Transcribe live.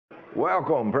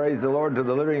Welcome, praise the Lord, to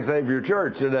the Living Savior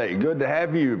Church today. Good to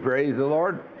have you, praise the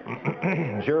Lord.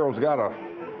 Cheryl's got a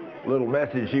little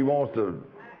message she wants to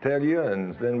tell you,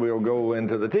 and then we'll go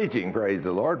into the teaching, praise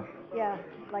the Lord. Yeah,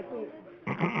 like we...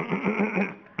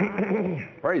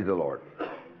 Praise the Lord.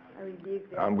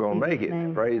 I'm going to make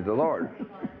it, praise the Lord.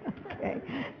 Okay,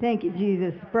 thank you,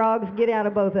 Jesus. Frogs, get out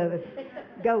of both of us.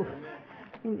 Go.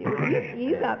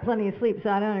 You got plenty of sleep, so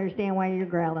I don't understand why you're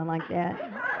growling like that.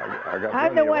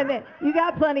 I'm the one that, you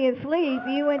got plenty of sleep.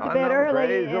 You went to bed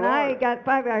early, and I got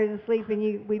 5 hours of sleep,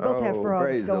 and we both have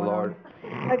frogs going on.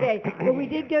 Okay, well, we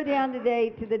did go down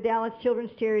today to the Dallas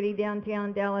Children's Charity,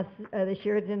 downtown Dallas, the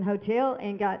Sheraton Hotel,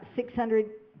 and got 600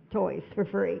 toys for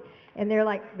free. And they're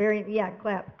like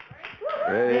clap.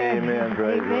 Amen,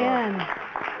 praise the Lord.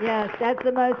 Yes, that's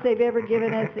the most they've ever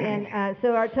given us. And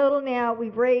so our total now,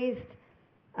 we've raised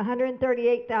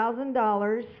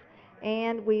 $138,000,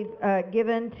 and we've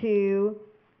given to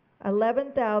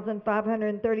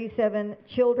 11,537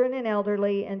 children and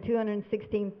elderly and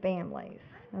 216 families.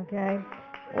 Okay?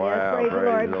 Wow, yes,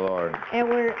 praise the Lord. And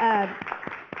we're,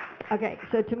 okay,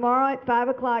 so tomorrow at 5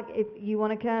 o'clock, if you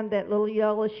want to come, that little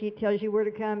yellow sheet tells you where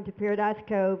to come to Paradise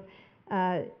Cove.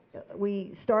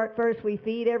 We start first, we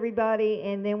feed everybody,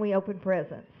 and then we open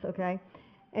presents, okay?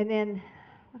 And then...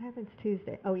 what happens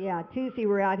Tuesday? Oh, yeah. Tuesday,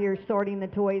 we're out here sorting the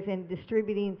toys and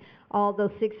distributing all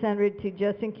those 600 to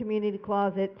Justin Community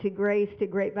Closet, to Grace, to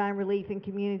Grapevine Relief and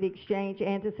Community Exchange,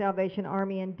 and to Salvation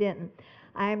Army in Denton.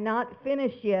 I am not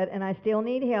finished yet, and I still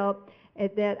need help.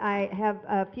 That I have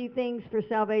a few things for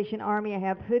Salvation Army. I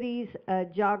have hoodies,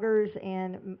 joggers,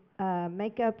 and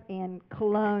makeup and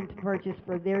cologne to purchase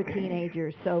for their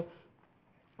teenagers. So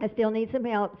I still need some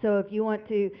help. So if you want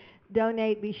to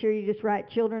donate, be sure you just write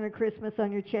Children of Christmas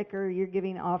on your check or your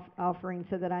giving offering,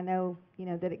 so that I know,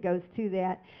 that it goes to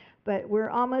that. But we're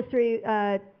almost through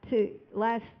I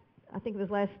think it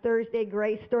was last Thursday,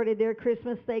 Grace started their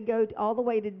Christmas. They go all the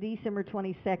way to December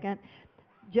 22nd.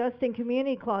 Justin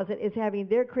Community Closet is having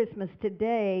their Christmas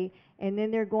today, and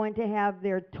then they're going to have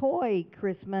their toy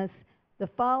Christmas the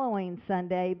following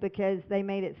Sunday, because they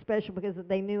made it special, because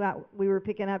they knew we were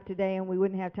picking up today and we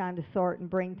wouldn't have time to sort and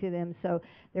bring to them, so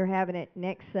they're having it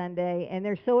next Sunday. And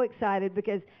they're so excited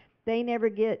because they never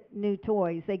get new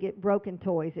toys. They get broken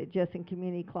toys at Justin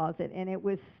Community Closet, and it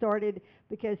was started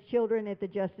because children at the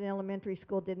Justin Elementary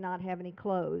School did not have any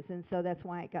clothes, and so that's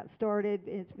why it got started.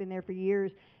 It's been there for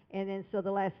years, and then so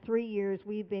the last 3 years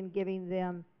we've been giving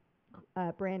them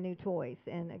brand new toys.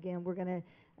 And again, we're going to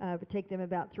take them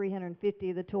about 350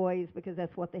 of the toys, because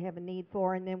that's what they have a need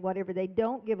for. And then whatever they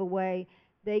don't give away,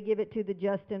 they give it to the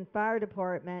Justin Fire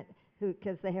Department,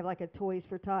 because they have like a Toys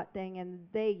for Tot thing, and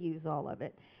they use all of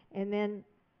it. And then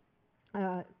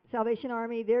Salvation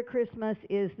Army, their Christmas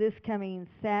is this coming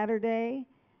Saturday,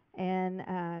 and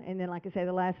then, like I say,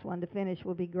 the last one to finish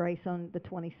will be Grace on the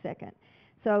 22nd.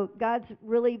 So God's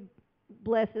really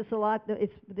blessed us a lot.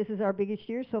 This is our biggest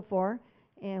year so far.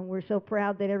 And we're so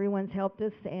proud that everyone's helped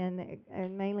us, and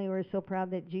mainly we're so proud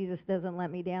that Jesus doesn't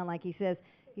let me down. Like he said,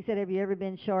 have you ever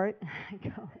been short? I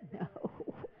go,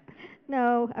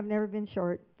 no, I've never been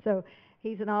short. So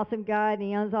he's an awesome God, and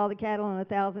he owns all the cattle on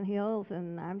 1,000 hills,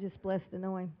 and I'm just blessed to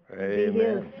know him.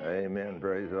 Amen. Amen.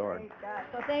 Praise the Lord. Praise God.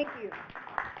 So thank you.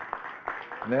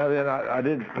 Now then, I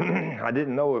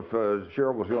didn't know if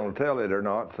Cheryl was going to tell it or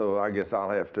not, so I guess I'll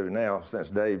have to now, since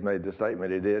Dave made the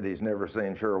statement he did. He's never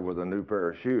seen Cheryl with a new pair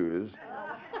of shoes.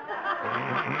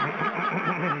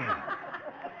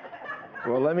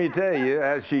 Well, let me tell you,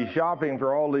 as she's shopping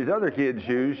for all these other kids'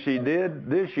 shoes, she did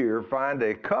this year find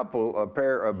a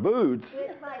pair of boots.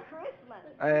 It's my Christmas.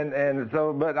 And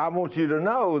so, but I want you to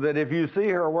know that if you see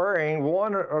her wearing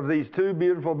one of these two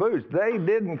beautiful boots, they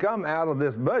didn't come out of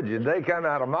this budget. They come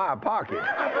out of my pocket.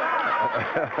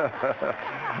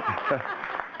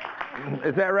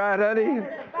 Is that right, honey?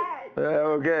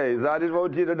 Okay, so I just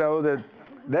want you to know that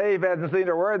Dave hasn't seen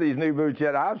her wear these new boots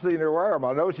yet. I've seen her wear them.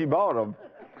 I know she bought them.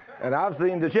 And I've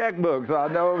seen the checkbook, so I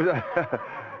know.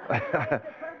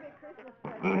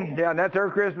 Yeah, and that's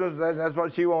her Christmas. That's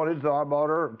what she wanted, so I bought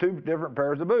her 2 different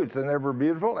pairs of boots, and they were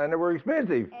beautiful, and they were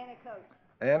expensive.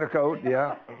 And a coat,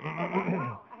 yeah.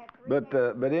 But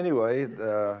anyway,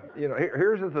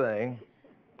 here's the thing.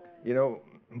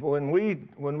 When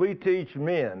we teach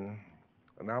men,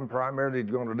 and I'm primarily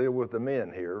going to deal with the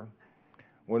men here,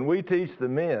 when we teach the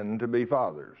men to be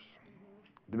fathers,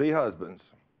 to be husbands,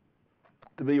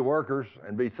 to be workers,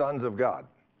 and be sons of God,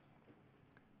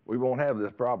 we won't have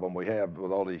this problem we have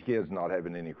with all these kids not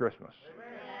having any Christmas.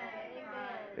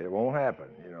 It won't happen,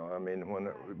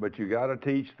 but you got to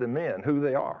teach the men who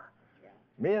they are.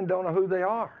 Men don't know who they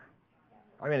are.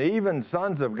 I mean, even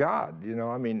sons of God, you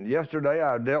know. I mean, yesterday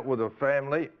I dealt with a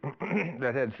family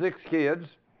that had 6 kids.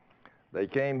 They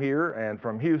came here and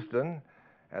from Houston,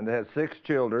 and they had 6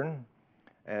 children,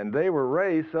 and they were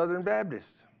raised Southern Baptists.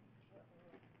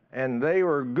 And they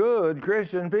were good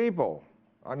Christian people.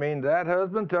 I mean, that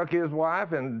husband took his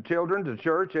wife and children to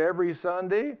church every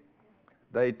Sunday.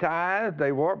 They tithed,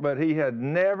 they worked, but he had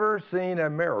never seen a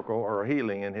miracle or a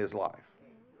healing in his life.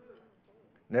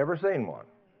 Never seen one.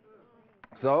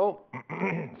 So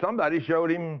somebody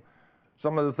showed him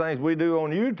some of the things we do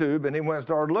on YouTube, and he went and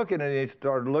started looking, and he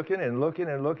started looking and looking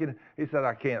and looking. He said,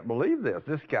 I can't believe this.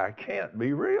 This guy can't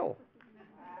be real.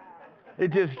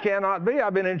 It just cannot be.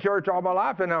 I've been in church all my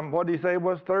life, and what did he say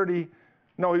was 30?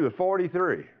 No, he was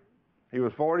 43. He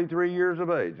was 43 years of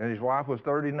age, and his wife was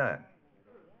 39.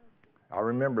 I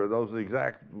remember those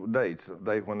exact dates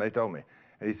when they told me.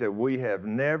 And he said, we have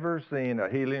never seen a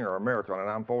healing or a miracle, and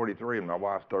I'm 43 and my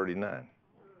wife's 39.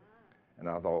 And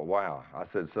I thought, wow. I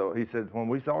said, so he said, when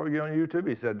we saw you on YouTube,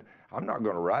 he said, I'm not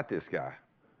going to write this guy.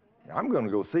 I'm going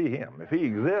to go see him. If he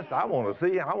exists, I want to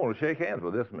see him. I want to shake hands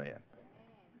with this man.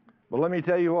 But let me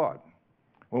tell you what,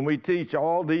 when we teach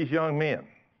all these young men,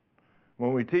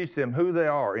 when we teach them who they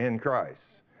are in Christ,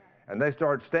 and they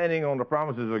start standing on the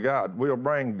promises of God, we'll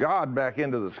bring God back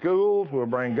into the schools, we'll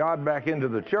bring God back into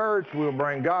the church, we'll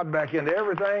bring God back into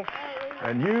everything,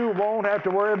 and you won't have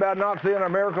to worry about not seeing a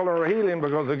miracle or a healing,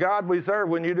 because the God we serve,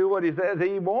 when you do what he says,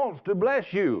 he wants to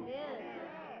bless you.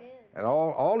 And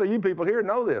all of you people here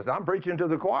know this. I'm preaching to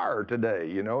the choir today.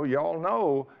 You know, y'all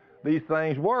know these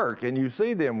things work, and you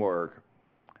see them work.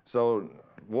 So,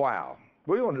 wow.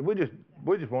 We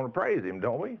just want to praise him,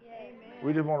 don't we?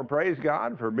 We just want to praise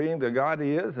God for being the God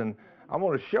he is. And I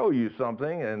want to show you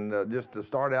something, and just to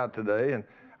start out today, and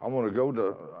I want to go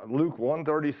to Luke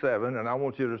 1:37, and I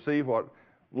want you to see what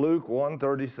Luke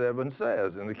 1:37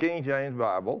 says in the King James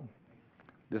Bible.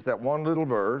 Just that one little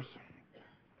verse.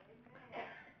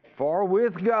 For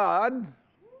with God,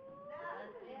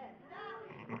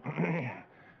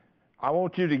 I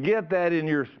want you to get that in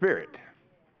your spirit.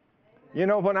 You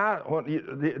know,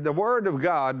 the Word of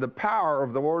God, the power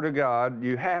of the Word of God,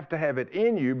 you have to have it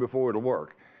in you before it'll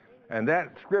work. And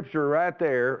that scripture right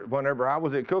there, whenever I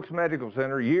was at Cook's Medical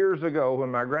Center years ago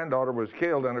when my granddaughter was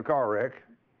killed in a car wreck,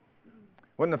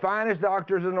 when the finest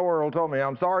doctors in the world told me,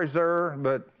 I'm sorry, sir,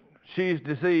 but she's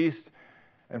deceased,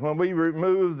 and when we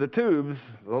remove the tubes,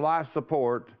 the life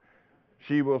support,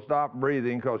 she will stop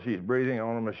breathing because she's breathing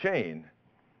on a machine.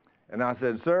 And I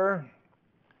said, sir,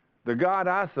 the God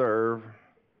I serve,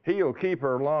 he'll keep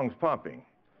her lungs pumping.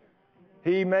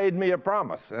 He made me a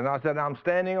promise. And I said, I'm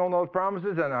standing on those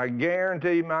promises, and I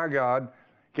guarantee my God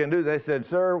can do. They said,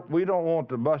 sir, we don't want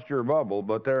to bust your bubble,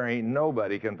 but there ain't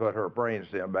nobody can put her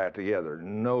brainstem back together.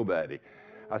 Nobody.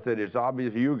 I said, it's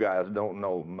obvious you guys don't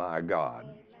know my God.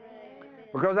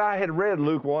 Because I had read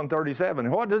Luke 1:37.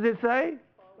 What does it say?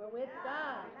 For with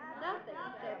God, nothing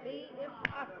shall be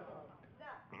impossible.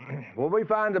 Well, we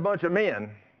find a bunch of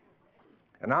men,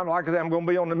 and I'm like I said, I'm going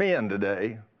to be on the men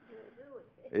today.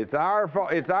 It's our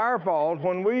fault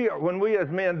when we as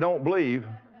men don't believe.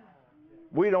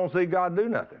 We don't see God do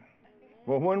nothing.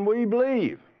 Well, when we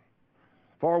believe,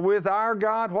 for with our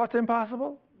God, what's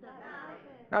impossible?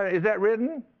 Now, is that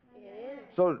written? It is.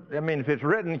 So, I mean, if it's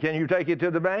written, can you take it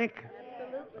to the bank?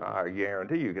 Absolutely. I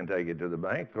guarantee you can take it to the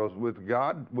bank, because with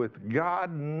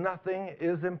God, nothing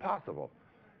is impossible.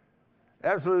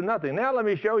 Absolutely nothing. Now let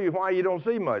me show you why you don't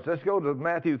see much. Let's go to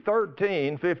Matthew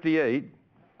 13:58,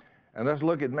 and let's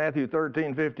look at Matthew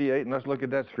 13:58, and let's look at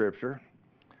that scripture.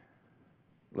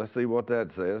 Let's see what that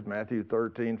says, Matthew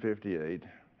 13:58.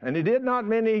 And he did not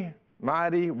many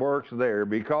mighty works there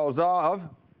because of...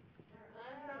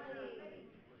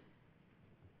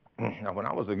 Now, when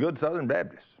I was a good Southern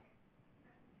Baptist,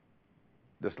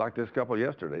 just like this couple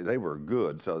yesterday, they were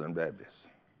good Southern Baptists.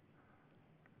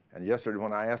 And yesterday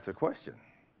when I asked the question,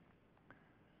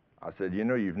 I said, you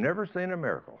know, you've never seen a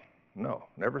miracle. No.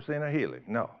 Never seen a healing.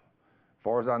 No. As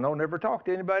far as I know, never talked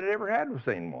to anybody that ever had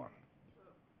seen one.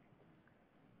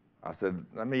 I said,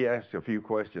 let me ask a few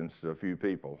questions to a few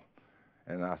people.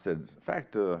 And I said, in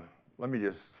fact, let me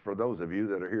just, for those of you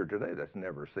that are here today that's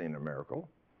never seen a miracle,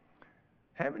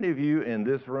 how many of you in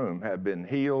this room have been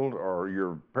healed or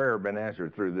your prayer been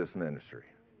answered through this ministry?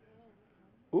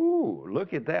 Ooh,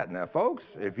 look at that. Now, folks,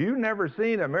 if you've never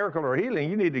seen a miracle or healing,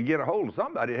 you need to get a hold of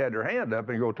somebody that had their hand up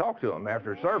and go talk to them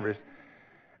after service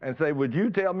and say, would you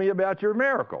tell me about your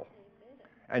miracle?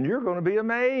 And you're going to be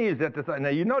amazed at the thing. Now,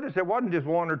 you notice there wasn't just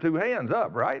one or two hands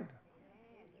up, right?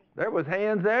 There was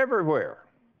hands everywhere.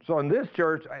 So in this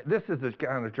church, this is the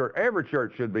kind of church, every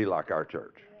church should be like our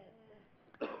church.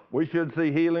 We should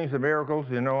see healings and miracles,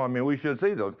 you know. I mean, we should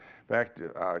see those. In fact,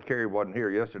 Carrie wasn't here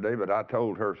yesterday, but I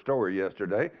told her story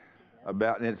yesterday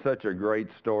about, and it's such a great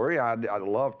story. I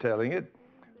love telling it.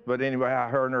 But anyway,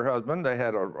 her and her husband, they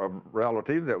had a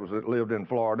relative that lived in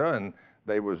Florida, and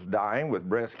they was dying with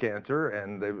breast cancer,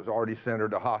 and they was already sent her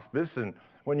to hospice. And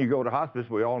when you go to hospice,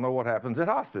 we all know what happens at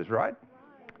hospice, right?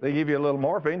 They give you a little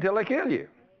morphine until they kill you.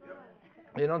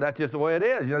 You know, that's just the way it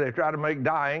is. You know, they try to make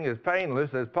dying as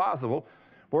painless as possible.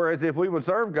 Whereas if we would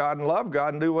serve God and love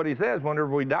God and do what he says, whenever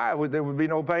we die, there would be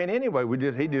no pain anyway.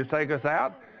 He'd just take us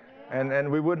out,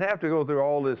 and we wouldn't have to go through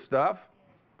all this stuff.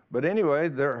 But anyway,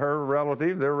 their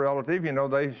relative, you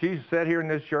know, she's sat here in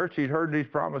this church. She's heard these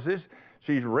promises.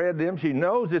 She's read them. She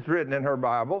knows it's written in her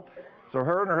Bible. So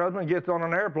her and her husband gets on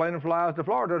an airplane and flies to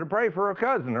Florida to pray for a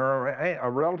cousin or a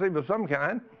relative of some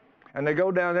kind. And they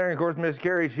go down there, and of course, Miss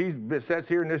Carrie, she sits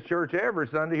here in this church every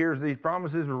Sunday, hears these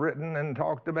promises written and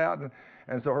talked about,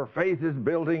 and so her faith is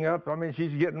building up. I mean,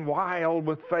 she's getting wild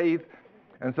with faith.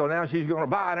 And so now she's going to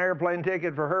buy an airplane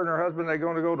ticket for her and her husband. They're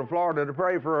going to go to Florida to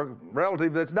pray for a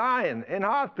relative that's dying in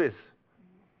hospice.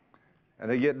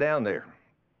 And they get down there,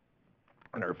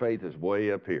 and her faith is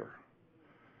way up here.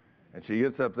 And she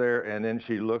gets up there, and then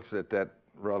she looks at that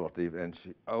relative, and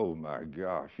oh my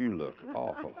gosh, you look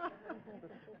awful.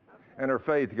 And her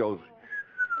faith goes,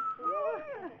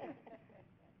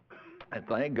 and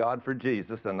thank God for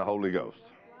Jesus and the Holy Ghost.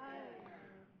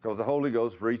 Because the Holy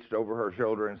Ghost reached over her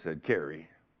shoulder and said, Carrie,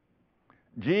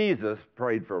 Jesus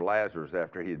prayed for Lazarus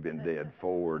after he'd been dead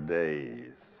 4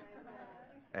 days.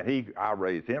 And I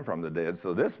raised him from the dead,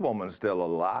 so this woman's still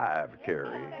alive,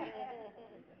 Carrie.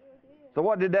 So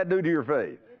what did that do to your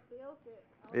faith?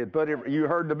 You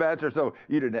heard the bachelor, so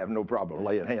you didn't have no problem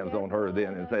laying hands on her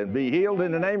then and saying, be healed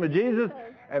in the name of Jesus.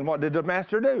 And what did the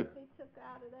master do? He took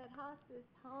out of that hospice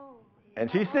home. And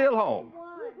she's still home.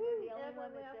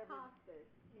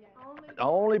 The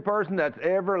only person that's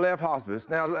ever left hospice.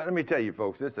 Now, let me tell you,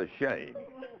 folks, it's a shame.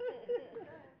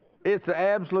 It's an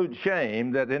absolute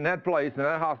shame that in that place, in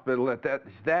that hospital,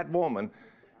 that woman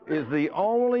is the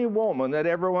only woman that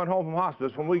ever went home from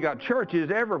hospice. When we got churches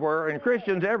everywhere and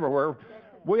Christians everywhere,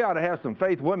 we ought to have some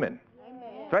faith women.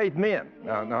 Amen. Faith men.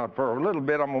 Now, for a little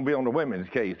bit, I'm going to be on the women's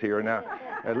case here. Now,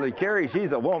 at least Carrie,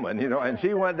 she's a woman, you know, and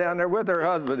she went down there with her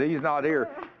husband. He's not here.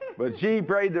 But she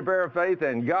prayed the prayer of faith,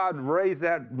 and God raised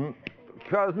that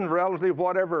cousin, relative,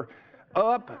 whatever,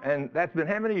 up. And that's been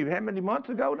how many months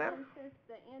ago now? Since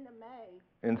the end of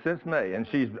May. And since May. And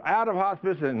she's out of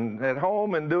hospice and at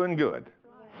home and doing good.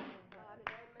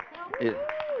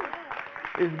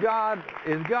 Is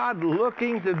God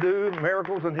looking to do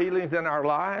miracles and healings in our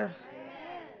lives?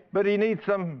 But he needs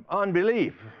some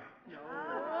unbelief.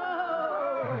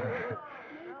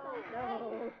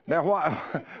 Now,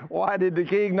 why did the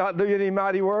king not do any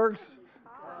mighty works?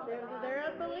 Their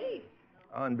unbelief.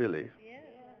 Unbelief.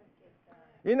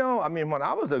 You know, I mean, when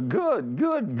I was a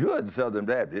good Southern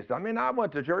Baptist, I mean, I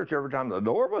went to church every time the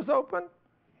door was open.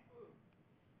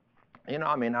 You know,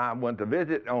 I mean, I went to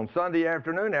visit on Sunday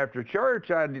afternoon after church.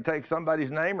 I'd take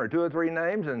somebody's name or 2 or 3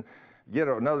 names and get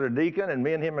another deacon, and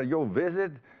me and him would go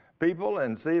visit people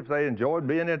and see if they enjoyed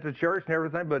being at the church and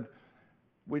everything, but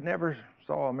we never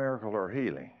saw a miracle or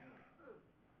healing.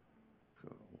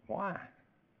 So why?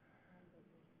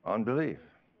 Unbelief.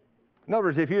 In other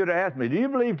words, if you had asked me, do you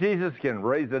believe Jesus can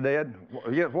raise the dead?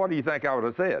 What do you think I would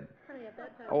have said?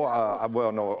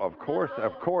 Well, no, of course,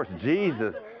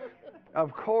 Jesus.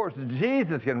 Of course,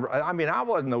 Jesus can. I mean, I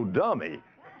wasn't no dummy.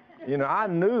 You know, I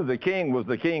knew the King was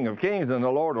the King of Kings and the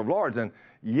Lord of Lords. And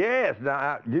yes,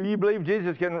 now, do you believe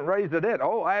Jesus can raise the dead?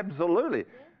 Oh, absolutely.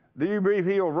 Do you believe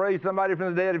he'll raise somebody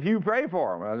from the dead if you pray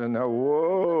for him? I said, no,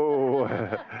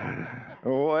 whoa.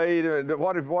 Wait a minute.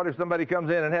 What if somebody comes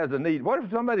in and has a need? What if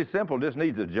somebody simple just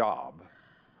needs a job?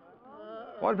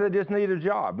 What if they just need a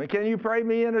job? I mean, can you pray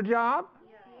me in a job?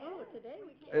 Oh, today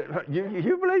we can.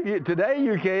 You believe today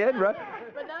you can, right?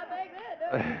 But not back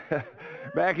then, no.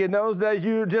 Back in those days,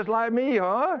 you were just like me,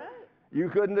 huh? You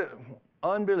couldn't.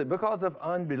 Unbelief. Because of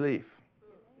unbelief.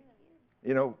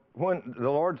 You know, when the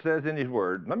Lord says in his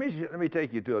word, let me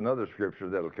take you to another scripture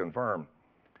that'll confirm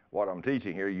what I'm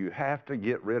teaching here. You have to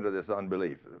get rid of this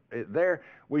unbelief. There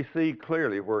we see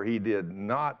clearly where he did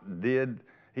not do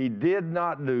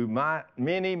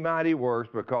many mighty works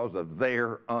because of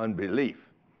their unbelief.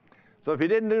 So if he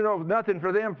didn't do nothing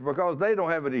for them because they don't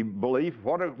have any belief,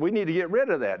 we need to get rid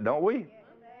of that, don't we?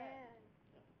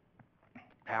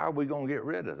 How are we going to get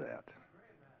rid of that?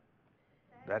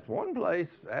 That's one place.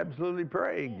 Absolutely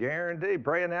pray. Guarantee.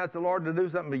 Pray and ask the Lord to do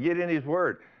something to get in his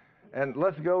word. And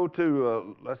let's go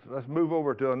to, let's move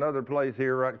over to another place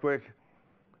here right quick.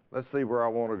 let's see where I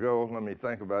want to go. Let me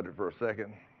think about it for a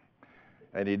second.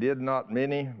 And he did not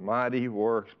many mighty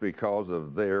works because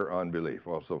of their unbelief.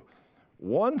 Well, so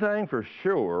one thing for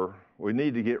sure, we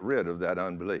need to get rid of that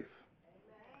unbelief.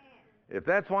 If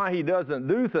that's why he doesn't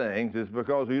do things, it's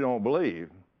because we don't believe.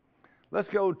 Let's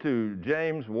go to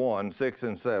James 1, 6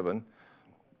 and 7.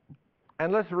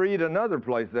 And let's read another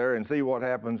place there and see what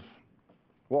happens,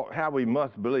 how we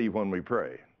must believe when we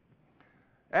pray.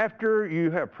 After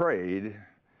you have prayed,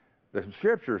 the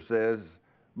scripture says,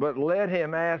 but let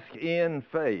him ask in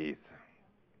faith,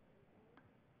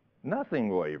 nothing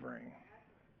wavering.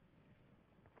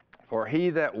 For he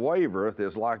that wavereth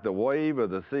is like the wave of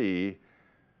the sea,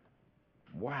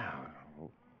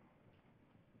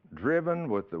 driven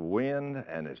with the wind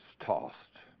and is tossed.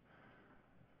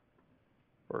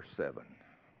 Verse 7.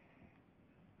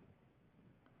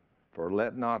 For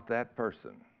let not that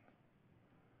person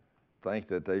think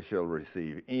that they shall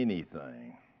receive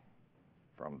anything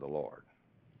from the Lord.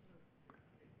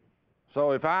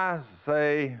 So if I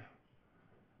say,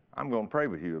 I'm going to pray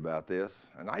with you about this,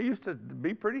 and I used to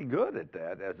be pretty good at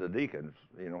that as a deacon,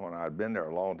 when I'd been there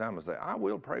a long time, I'd say, I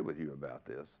will pray with you about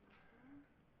this.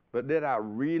 But did I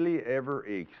really ever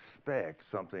expect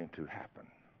something to happen?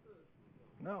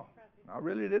 No, I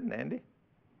really didn't, Andy.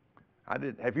 I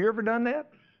did. Have you ever done that?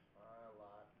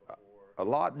 A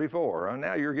lot before.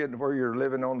 Now you're getting where you're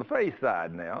living on the faith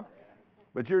side now.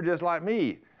 But you're just like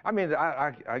me. I mean,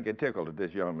 I get tickled at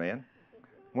this young man.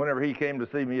 Whenever he came to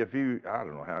see me I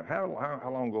don't know, how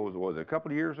long ago was it? A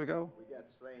couple of years ago? We got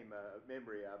the same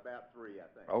memory, about 3, I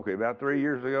think. Okay, about 3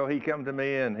 years ago, he come to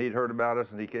me and he'd heard about us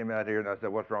and he came out here and I said,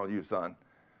 what's wrong with you, son?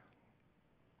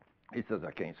 He says,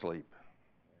 I can't sleep.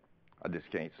 I just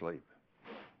can't sleep.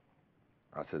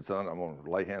 I said, son, I'm going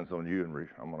to lay hands on you and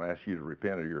I'm going to ask you to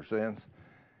repent of your sins.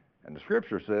 And the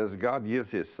scripture says God gives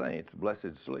his saints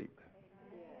blessed sleep.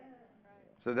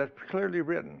 So that's clearly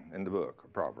written in the book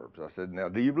of Proverbs. I said, now,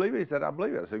 do you believe it? He said, I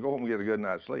believe it. I said, go home and get a good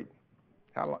night's sleep.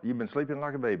 How long? You've been sleeping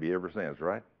like a baby ever since,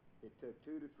 right? It took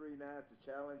 2 to 3 nights of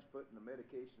challenge, putting the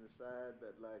medication aside,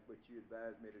 but like what you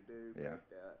advised me to do. Yeah.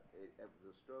 It was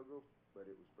a struggle, but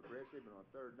it was progressive. And on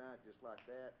the 3rd night, just like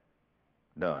that,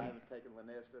 done. I haven't taken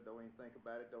Lanesta. Don't even think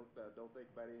about it. Don't think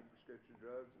about any prescription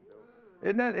drugs.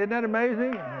 Isn't that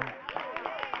amazing?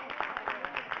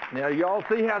 Now, y'all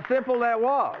see how simple that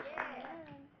was.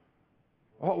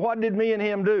 What did me and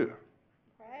him do?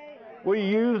 We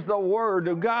used the Word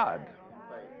of God.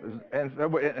 And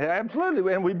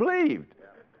absolutely, and we believed.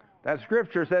 That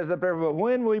scripture says that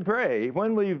when we pray,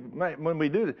 when we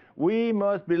do this, we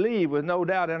must believe with no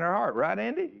doubt in our heart. Right,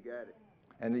 Andy? You got it.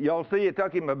 And y'all see, it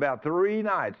took him about 3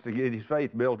 nights to get his faith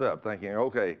built up, thinking,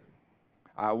 okay,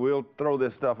 I will throw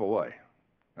this stuff away.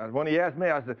 And when he asked me,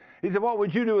 he said, what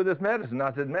would you do with this medicine?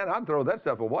 I said, man, I'd throw that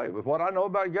stuff away. With what I know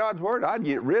about God's Word, I'd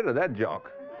get rid of that junk.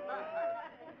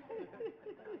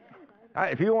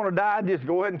 If you want to die, just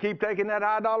go ahead and keep taking that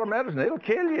high dollar medicine. It'll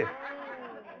kill you.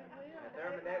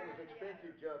 Thurman, that was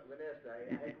expensive junk, Lanesta. I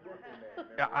had to work on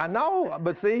that. I know,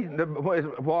 but see,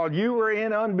 while you were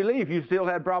in unbelief, you still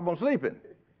had problems sleeping.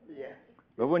 Yeah.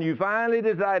 But when you finally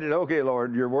decided, okay,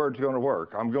 Lord, your Word's going to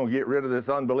work. I'm going to get rid of this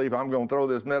unbelief. I'm going to throw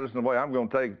this medicine away. I'm going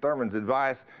to take Thurman's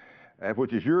advice,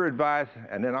 which is your advice,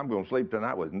 and then I'm going to sleep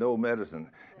tonight with no medicine.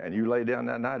 And you lay down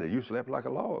that night and you slept like a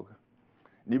log.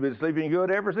 And you've been sleeping good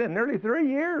ever since, nearly 3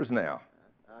 years now.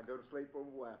 I go to sleep before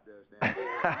my wife does now.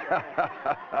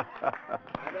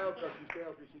 I know, because she's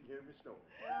selfish. She can hear me snore.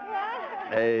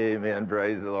 Amen.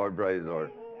 Praise the Lord. Praise the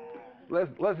Lord.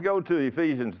 Let's go to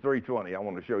Ephesians 3:20. I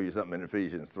want to show you something in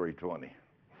Ephesians 3:20.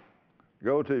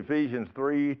 Go to Ephesians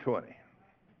 3:20.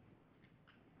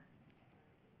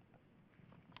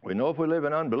 We know if we live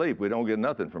in unbelief, we don't get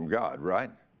nothing from God,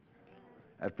 right?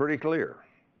 That's pretty clear.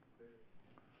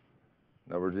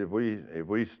 In other words, if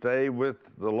we stay with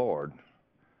the Lord,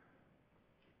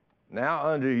 now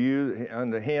unto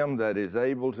him that is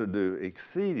able to do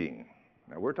exceeding.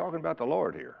 Now we're talking about the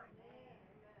Lord here.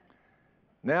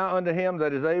 Now unto him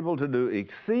that is able to do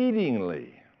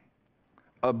exceedingly,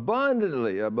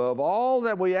 abundantly above all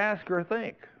that we ask or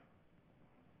think.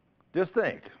 Just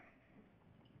think.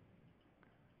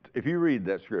 If you read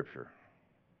that scripture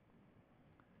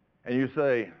and you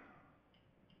say,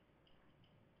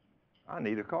 I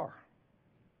need a car,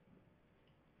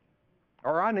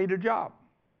 or I need a job.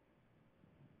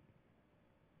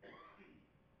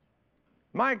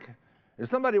 Mike, if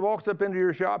somebody walks up into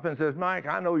your shop and says, Mike,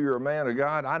 I know you're a man of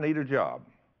God, I need a job,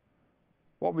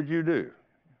 what would you do?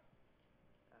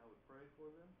 I would pray for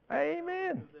them.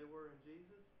 Amen. Because they were in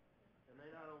Jesus, and they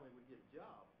not only would get a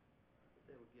job, but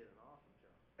they would get an awesome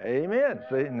job.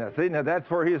 Amen. See, now that's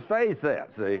where his faith's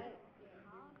at, see.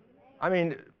 I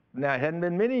mean, now, it hadn't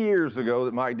been many years ago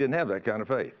that Mike didn't have that kind of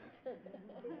faith.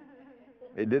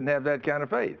 He didn't have that kind of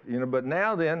faith, you know, but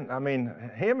now then, I mean,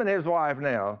 him and his wife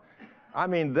now, I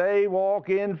mean, they walk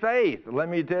in faith. Let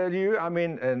me tell you, I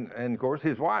mean, and of course,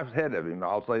 his wife's ahead of him,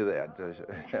 I'll say that.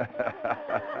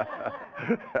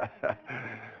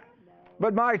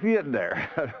 But Mike's getting there.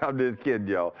 I'm just kidding,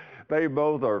 y'all. They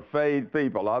both are faith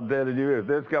people. I'm telling you, if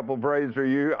this couple prays for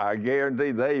you, I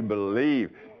guarantee they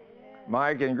believe.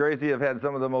 Mike and Gracie have had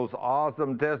some of the most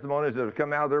awesome testimonies that have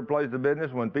come out of their place of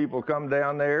business when people come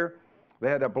down there. They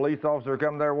had a police officer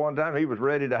come there one time. He was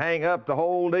ready to hang up the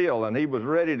whole deal, and he was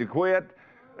ready to quit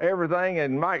everything.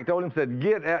 And Mike told him, said,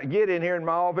 get in here in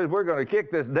my office. We're going to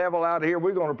kick this devil out of here.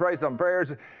 We're going to pray some prayers,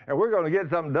 and we're going to get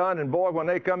something done. And boy, when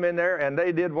they come in there and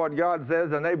they did what God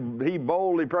says, and he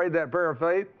boldly prayed that prayer of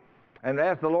faith, and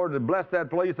asked the Lord to bless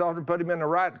that police officer, put him in the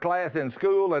right class in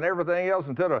school and everything else,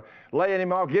 instead of laying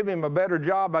him off, give him a better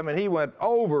job. I mean, he went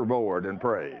overboard and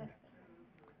prayed.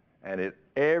 And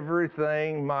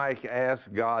everything Mike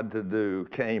asked God to do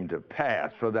came to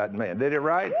pass for that man. Did it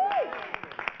right?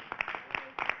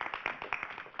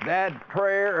 That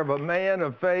prayer of a man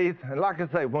of faith, and like I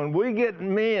say, when we get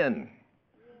men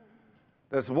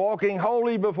that's walking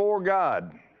holy before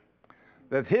God,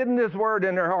 that's hidden this word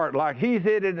in their heart like he's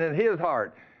hidden it in his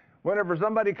heart. Whenever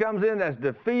somebody comes in that's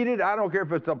defeated, I don't care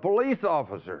if it's a police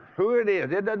officer, who it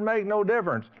is, it doesn't make no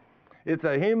difference. It's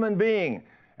a human being.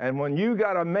 And when you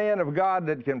got a man of God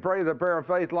that can pray the prayer of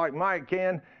faith like Mike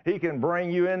can, he can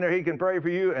bring you in there, he can pray for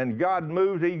you, and God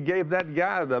moves. He gave that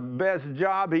guy the best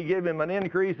job. He gave him an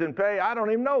increase in pay. I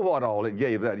don't even know what all it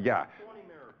gave that guy. 20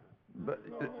 miracles.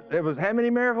 But it was how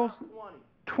many miracles?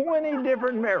 20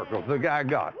 different miracles the guy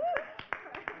got.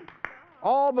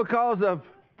 All because of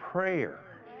prayer.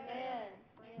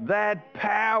 That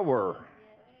power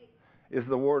is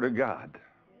the Word of God.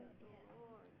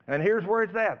 And here's where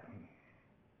it's at.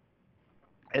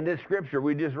 In this scripture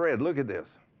we just read, look at this.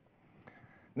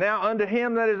 Now unto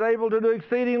him that is able to do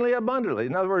exceedingly abundantly.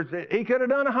 In other words, he could have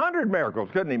done 100 miracles,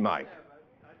 couldn't he, Mike?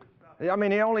 I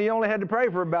mean, he only had to pray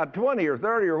for about 20 or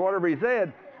 30 or whatever he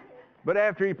said. But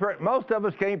after he prayed, most of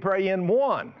us can't pray in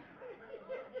one.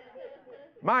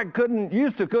 Mike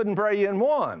used to couldn't pray in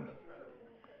one.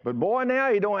 But boy,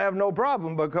 now he don't have no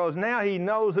problem, because now he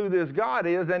knows who this God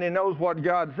is, and he knows what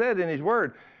God said in his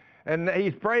word. And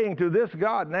he's praying to this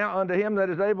God now, unto him that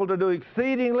is able to do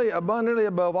exceedingly abundantly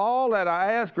above all that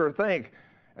I ask or think.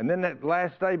 And then that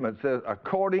last statement says,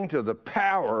 according to the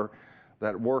power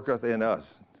that worketh in us.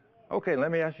 Okay,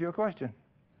 let me ask you a question.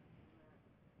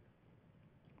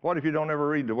 What if you don't ever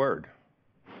read the word?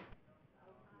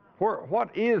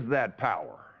 What is that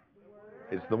power?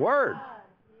 It's the word.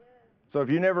 So if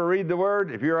you never read the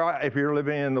word, if you're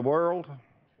living in the world,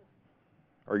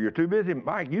 or you're too busy.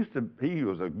 Mike he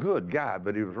was a good guy,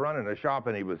 but he was running a shop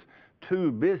and he was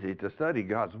too busy to study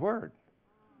God's word.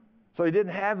 So he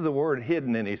didn't have the word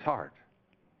hidden in his heart.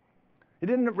 He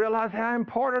didn't realize how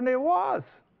important it was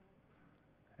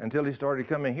until he started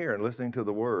coming here and listening to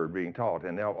the word being taught.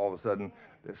 And now all of a sudden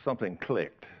something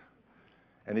clicked.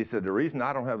 And he said, the reason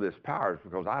I don't have this power is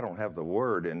because I don't have the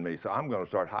word in me. So I'm going to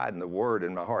start hiding the word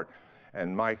in my heart.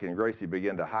 And Mike and Gracie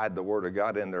began to hide the word of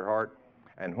God in their heart.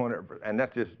 And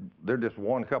they're just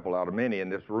one couple out of many in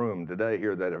this room today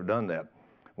here that have done that.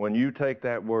 When you take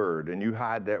that word and you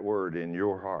hide that word in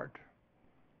your heart,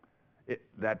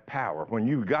 that power, when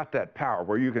you've got that power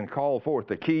where you can call forth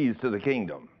the keys to the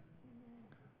kingdom,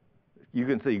 you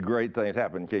can see great things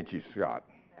happen, can't you, Scott?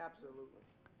 Absolutely.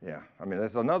 Yeah, I mean,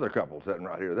 that's another couple sitting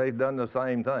right here. They've done the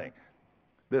same thing.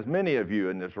 There's many of you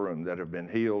in this room that have been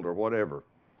healed or whatever.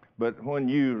 But when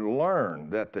you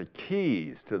learn that the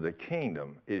keys to the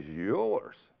kingdom is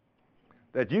yours,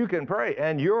 that you can pray,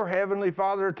 and your heavenly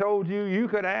Father told you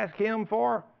could ask him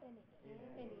for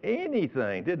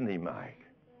anything, didn't he, Mike?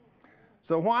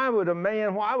 So why would a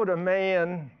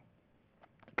man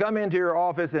come into your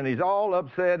office and he's all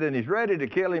upset and he's ready to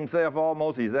kill himself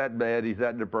almost? He's that bad, he's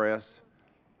that depressed.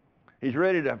 He's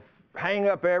ready to hang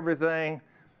up everything.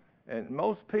 And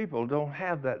most people don't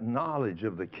have that knowledge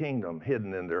of the kingdom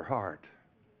hidden in their heart.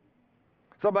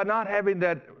 So by not having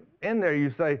that in there,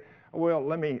 you say, well,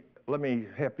 let me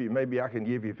help you. Maybe I can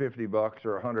give you $50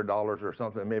 or $100 or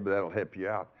something. Maybe that'll help you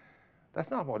out. That's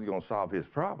not what's going to solve his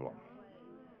problem.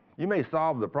 You may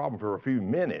solve the problem for a few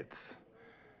minutes.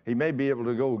 He may be able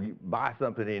to go buy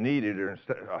something he needed, or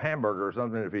a hamburger or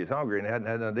something if he's hungry and hadn't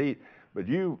had nothing to eat. But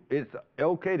it's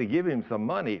okay to give him some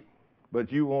money,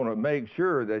 but you want to make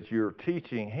sure that you're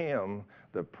teaching him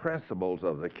the principles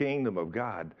of the kingdom of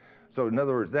God. So in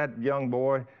other words, that young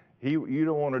boy, you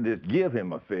don't want to just give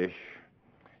him a fish.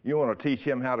 You want to teach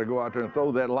him how to go out there and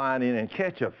throw that line in and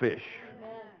catch a fish.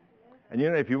 And you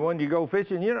know, when you go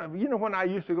fishing, you know when I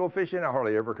used to go fishing, I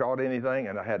hardly ever caught anything,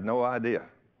 and I had no idea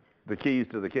the keys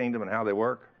to the kingdom and how they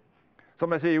work.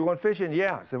 Somebody said, "You going fishing?"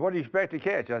 "Yeah." I said, "What do you expect to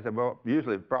catch?" I said, "Well,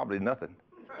 usually probably nothing."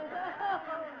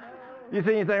 You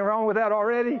see anything wrong with that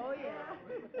already? Oh,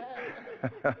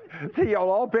 yeah. See, y'all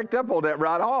all picked up on that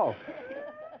right off.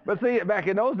 But see, back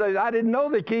in those days, I didn't know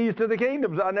the keys to the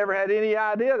kingdoms. I never had any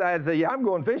idea. I had to say, "Yeah, I'm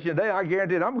going fishing today. I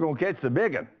guarantee I'm going to catch the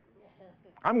big one.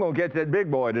 I'm going to catch that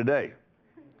big boy today."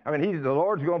 I mean, the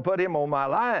Lord's going to put him on my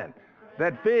line.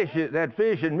 That fish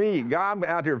and me, God, I'm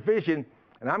out here fishing,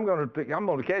 and I'm going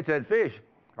to catch that fish.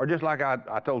 Or just like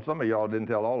I told some of y'all, didn't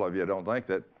tell all of you, I don't think,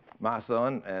 that my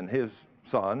son and his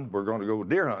son were going to go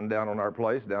deer hunting down on our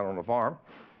place, down on the farm,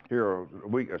 here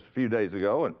a few days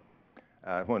ago.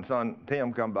 And when son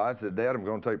Tim come by, I said, "Dad, I'm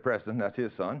going to take Preston," that's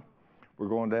his son. "We're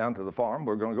going down to the farm.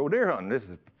 We're going to go deer hunting. This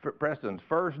is Preston's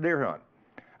first deer hunt."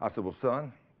 I said, "Well,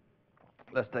 son,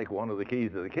 let's take one of the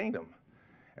keys of the kingdom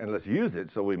and let's use it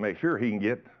so we make sure he can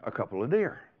get a couple of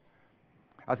deer."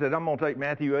 I said, "I'm going to take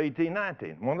Matthew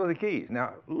 18:19, one of the keys."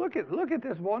 Now, look at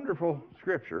this wonderful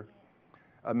scripture,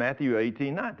 Matthew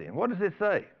 18:19. What does it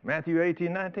say? Matthew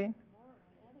 18:19?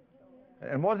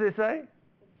 And what does it say?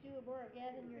 If two or more are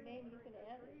gathered in your name, you can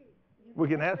ask. We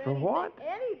can ask for what?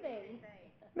 Anything.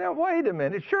 Now, wait a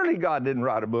minute. Surely God didn't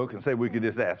write a book and say we could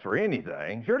just ask for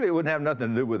anything. Surely it wouldn't have nothing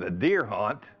to do with a deer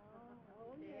hunt.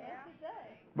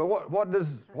 But what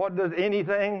does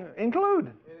anything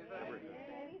include?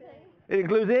 It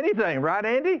includes anything, right,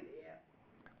 Andy?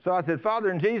 So I said, "Father,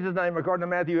 in Jesus' name, according to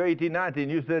Matthew 18:19,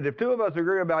 you said if two of us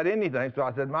agree about anything." So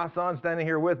I said, "My son's standing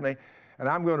here with me, and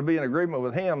I'm going to be in agreement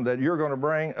with him that you're going to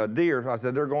bring a deer." So I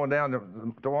said, "They're going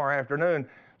down tomorrow afternoon.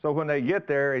 So when they get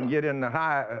there and get in the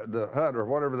hut or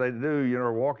whatever they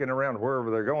do, walking around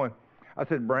wherever they're going," I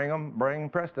said, bring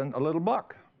Preston a little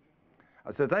buck."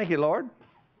 I said, "Thank you, Lord.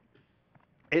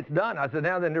 It's done." I said,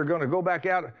 "Now then, they're going to go back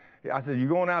out." I said, "You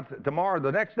going out tomorrow?"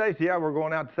 The next day? "Yeah, we're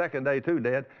going out the second day too,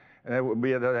 Dad." And it would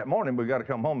be that morning. We got to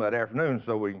come home that afternoon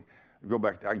so we can go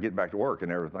back. I can get back to work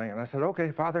and everything. And I said,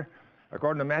 "Okay, Father,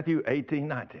 according to Matthew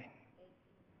 18:19,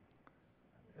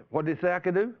 what did it say I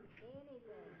could do?"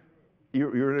 You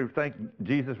really think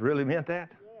Jesus really meant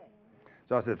that?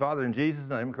 So I said, "Father, in Jesus'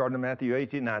 name, according to Matthew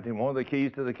 18:19, one of the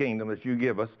keys to the kingdom that you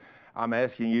give us, I'm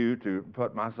asking you to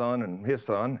put my son and his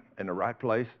son in the right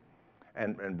place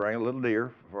and bring a little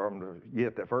deer for them to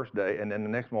get that first day. And then the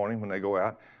next morning when they go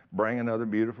out, bring another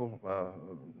beautiful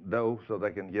doe so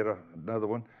they can get another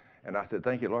one." And I said,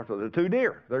 "Thank you, Lord." So there are 2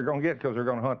 deer they're going to get because they're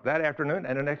going to hunt that afternoon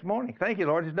and the next morning. "Thank you,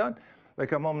 Lord, it's done." They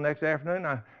come home the next afternoon.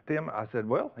 I said,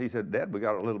 "Well," he said, "Dad, we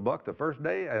got a little buck the first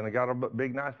day and we got a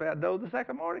big, nice, fat doe the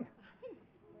second morning."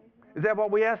 Is that what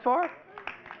we asked for?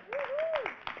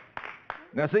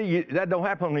 Now, see, that don't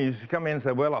happen when you come in and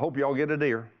say, "Well, I hope y'all get a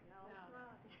deer."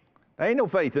 There ain't no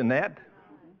faith in that.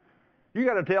 You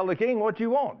got to tell the king what you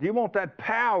want. You want that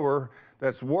power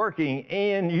that's working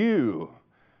in you.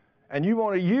 And you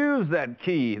want to use that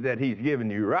key that he's given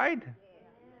you, right?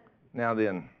 Now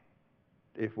then,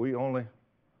 if we only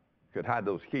could hide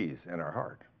those keys in our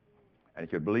heart and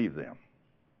could believe them.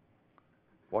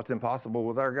 What's impossible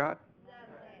with our God?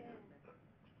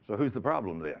 So who's the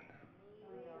problem then?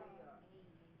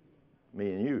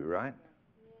 Me and you, right?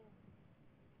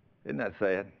 Isn't that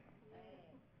sad?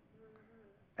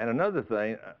 And another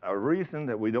thing, a reason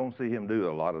that we don't see him do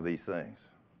a lot of these things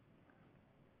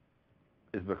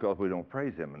is because we don't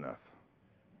praise him enough.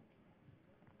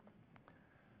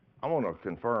 I want to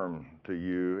confirm to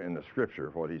you in the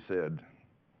scripture what he said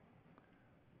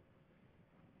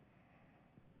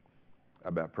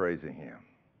about praising him.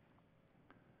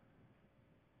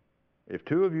 If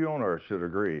 2 of you on earth should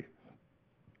agree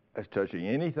as touching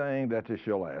anything that they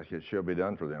shall ask, it shall be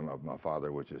done for them of my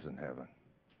Father which is in heaven.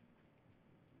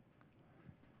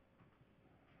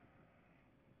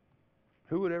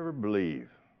 Who would ever believe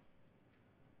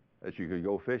that you could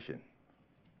go fishing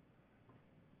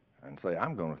and say,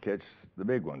 "I'm going to catch the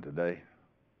big one today"?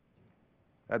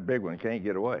 That big one can't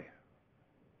get away.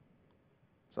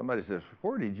 Somebody says,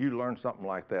 "Where did you learn something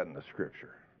like that in the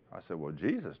scripture?" I said, "Well,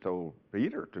 Jesus told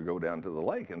Peter to go down to the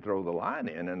lake and throw the line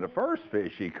in, and the first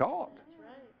fish he caught,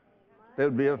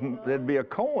 there'd be a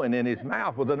coin in his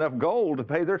mouth with enough gold to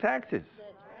pay their taxes."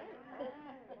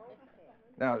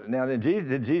 Now, did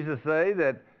Jesus say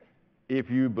that if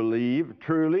you believe,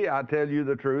 truly, I tell you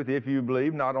the truth, if you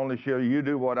believe, not only shall you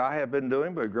do what I have been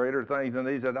doing, but greater things than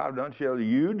these that I've done shall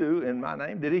you do in my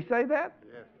name? Did he say that?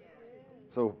 Yes.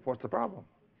 So what's the problem?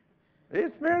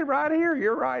 It's right here.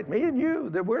 You're right. Me and you,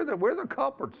 we're the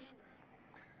culprits.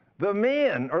 The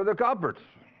men are the culprits.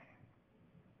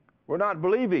 We're not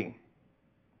believing.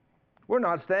 We're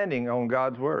not standing on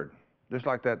God's word. Just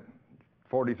like that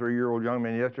 43-year-old young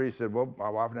man yesterday, he said, well, my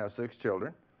wife now has 6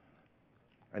 children.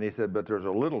 And he said, but there's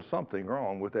a little something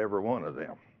wrong with every one of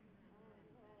them.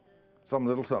 Some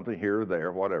little something here or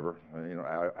there, whatever,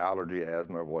 allergy,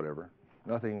 asthma, or whatever.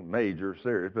 Nothing major,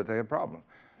 serious, but they have problems.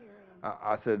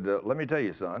 I said, let me tell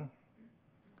you, son.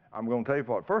 I'm going to tell you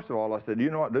what. First of all, I said, do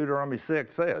you know what Deuteronomy 6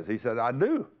 says? He said, I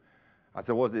do. I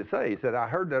said, what does it say? He said, I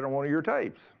heard that on one of your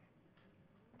tapes.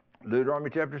 Deuteronomy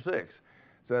chapter 6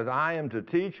 says, I am to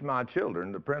teach my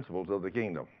children the principles of the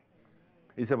kingdom.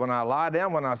 He said, when I lie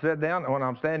down, when I sit down, and when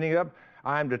I'm standing up,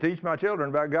 I am to teach my children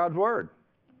about God's word.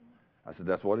 I said,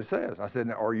 that's what it says. I said,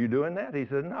 now, are you doing that? He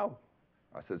said, no.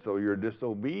 I said, so you're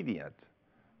disobedient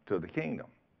to the kingdom.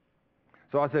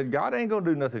 So I said, God ain't going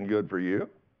to do nothing good for you.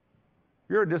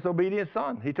 You're a disobedient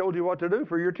son. He told you what to do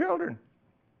for your children.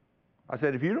 I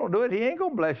said, if you don't do it, he ain't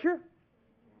going to bless you.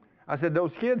 I said,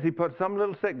 those kids, he put some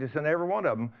little sickness in every one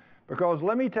of them, because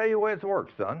let me tell you the way it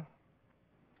works, son.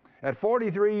 At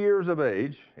 43 years of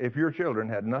age, if your children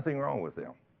had nothing wrong with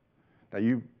them, now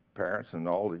you parents and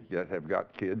all that have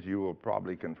got kids, you will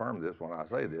probably confirm this when I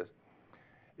say this.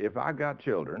 If I got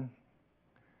children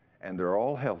and they're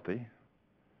all healthy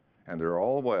and they're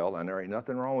all well and there ain't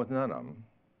nothing wrong with none of them,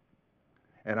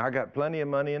 and I got plenty of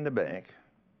money in the bank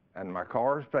and my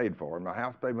car is paid for and my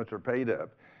house payments are paid up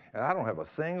and I don't have a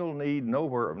single need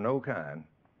nowhere of no kind,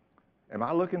 am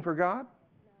I looking for God?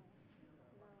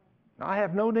 I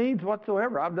have no needs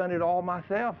whatsoever. I've done it all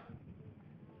myself.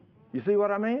 You see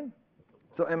what I mean?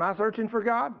 So am I searching for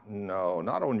God? No,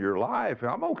 not on your life.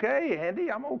 I'm okay,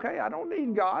 Andy. I'm okay. I don't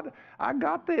need God. I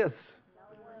got this.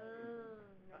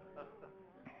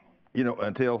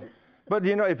 But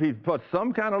if he puts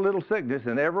some kind of little sickness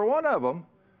in every one of them,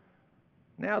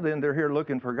 now then they're here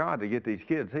looking for God to get these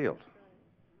kids healed.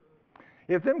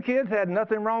 If them kids had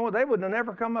nothing wrong with them, they would have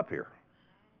never come up here.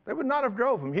 They would not have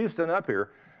drove from Houston up here.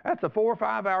 That's a 4 or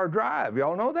 5 hour drive.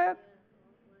 Y'all know that?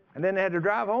 And then they had to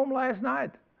drive home last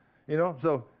night.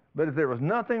 But if there was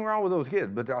nothing wrong with those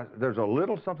kids, but there's a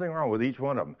little something wrong with each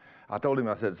one of them. I told him,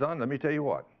 I said, son, let me tell you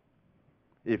what.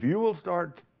 If you will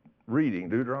start reading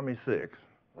Deuteronomy 6,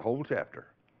 the whole chapter,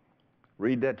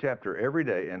 read that chapter every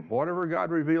day, and whatever God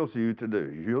reveals to you to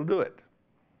do, you'll do it.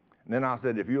 And then I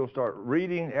said, if you'll start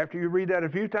reading, after you read that a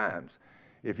few times,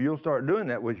 if you'll start doing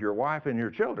that with your wife and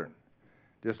your children,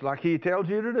 just like he tells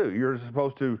you to do, you're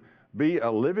supposed to be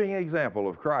a living example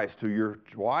of Christ to your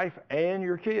wife and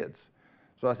your kids.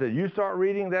 So I said, you start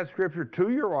reading that scripture to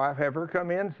your wife, have her come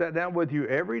in, sit down with you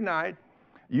every night,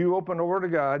 you open the Word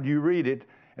of God, you read it,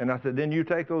 and I said, then you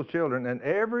take those children, and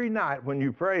every night when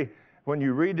you pray, when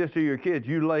you read this to your kids,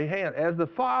 you lay hands. As the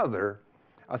father,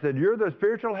 I said, you're the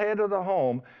spiritual head of the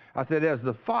home. I said, as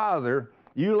the father,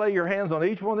 you lay your hands on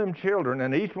each one of them children,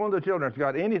 and each one of the children has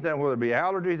got anything, whether it be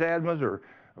allergies, asthmas, or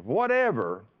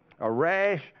whatever, a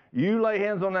rash, you lay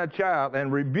hands on that child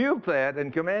and rebuke that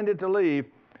and command it to leave,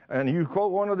 and you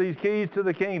quote one of these keys to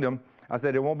the kingdom. I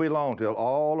said, it won't be long till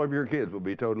all of your kids will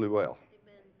be totally well.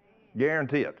 Amen.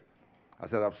 Guarantee it. I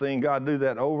said, I've seen God do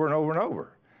that over and over and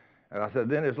over. And I said,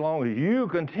 then as long as you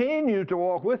continue to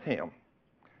walk with him,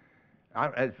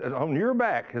 on your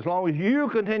back, as long as you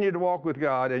continue to walk with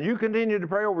God and you continue to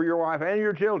pray over your wife and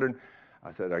your children,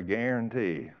 I said, I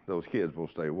guarantee those kids will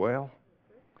stay well,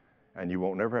 and you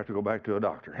won't never have to go back to a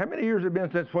doctor. How many years has it been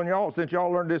since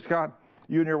y'all learned this, Scott?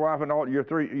 You and your wife and all your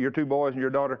 2 boys and your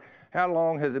daughter. How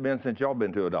long has it been since y'all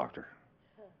been to a doctor?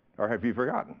 Or have you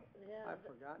forgotten? Yeah, I've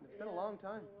forgotten. It's been a long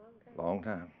time. Long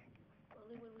time.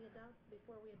 Only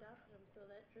before we adopted them, so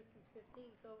that trip was 15,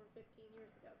 so over 15 years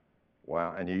ago.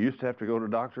 Wow, and you used to have to go to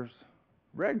doctors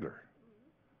regular.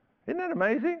 Isn't that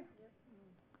amazing?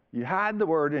 You hide the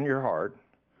word in your heart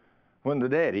when the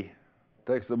daddy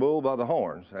takes the bull by the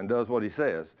horns and does what he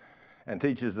says and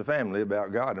teaches the family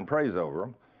about God and prays over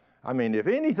them. I mean, if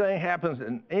anything happens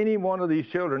in any one of these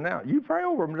children now, you pray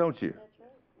over them, don't you? That's right.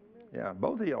 Yeah,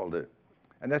 both of y'all do.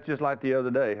 And that's just like the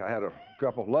other day. I had a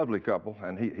lovely couple,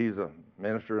 and he's a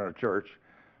minister in a church.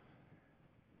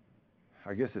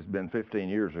 I guess it's been 15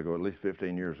 years ago, at least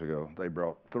 15 years ago. They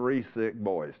brought 3 sick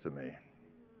boys to me.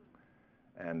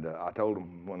 And I told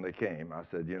them when they came, I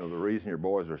said, the reason your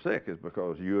boys are sick is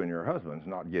because you and your husband's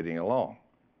not getting along.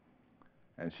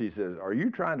 And she says, are you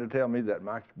trying to tell me that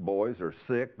my boys are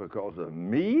sick because of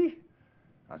me?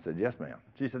 I said, yes, ma'am.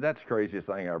 She said, that's the craziest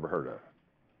thing I ever heard of.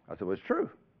 I said, well, it's true.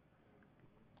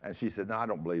 And she said, no, I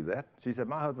don't believe that. She said,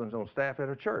 my husband's on staff at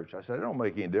a church. I said, it don't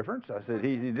make any difference. I said,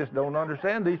 he just don't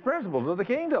understand these principles of the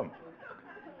kingdom.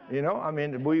 I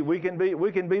mean, we can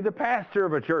be the pastor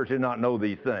of a church and not know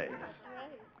these things.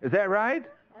 Is that right?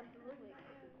 Absolutely.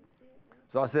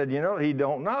 So I said, you know, he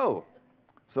don't know.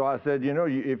 So I said, you know,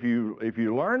 if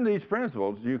you learn these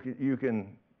principles,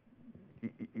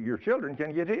 your children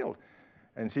can get healed.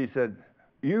 And she said,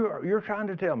 you're trying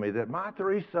to tell me that my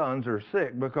 3 sons are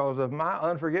sick because of my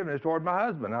unforgiveness toward my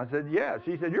husband. I said, yes.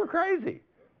 She said, you're crazy.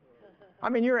 I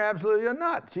mean, you're absolutely a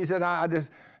nut. She said, I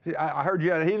heard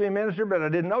you had a healing minister, but I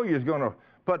didn't know you was going to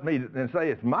put me and say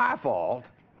it's my fault.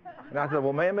 And I said,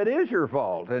 well, ma'am, it is your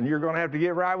fault, and you're going to have to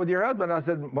get right with your husband. I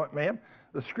said, ma'am,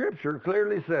 the scripture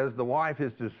clearly says the wife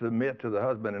is to submit to the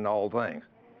husband in all things.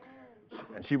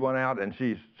 And she went out and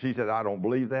she said, I don't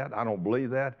believe that. I don't believe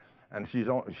that. And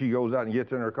she goes out and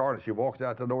gets in her car and she walks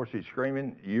out the door. She's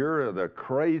screaming, you're the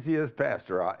craziest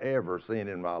pastor I ever seen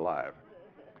in my life.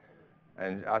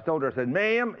 And I told her, I said,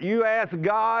 ma'am, you ask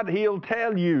God, he'll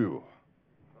tell you.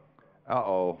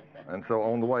 Uh-oh. And so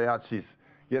on the way out, she's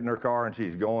getting her car and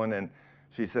she's going and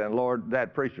she's saying, Lord,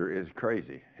 that preacher is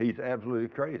crazy. He's absolutely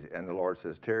crazy. And the Lord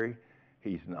says, Terry,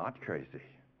 he's not crazy.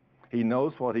 He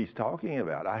knows what he's talking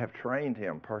about. I have trained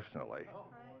him personally.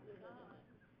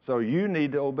 So you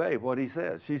need to obey what he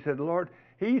says. She said, Lord,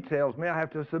 he tells me I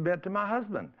have to submit to my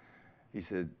husband. He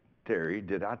said, Terry,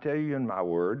 did I tell you in my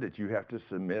word that you have to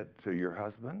submit to your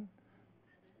husband?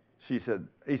 He said,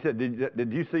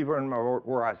 did you see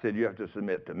where I said you have to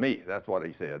submit to me? That's what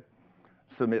he said.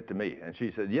 Submit to me. And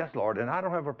she said, yes, Lord, and I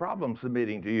don't have a problem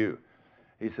submitting to you.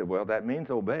 He said, well, that means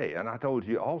obey. And I told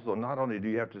you also, not only do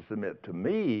you have to submit to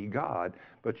me, God,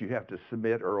 but you have to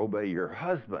submit or obey your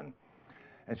husband.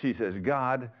 And she says,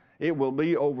 God, it will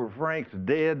be over Frank's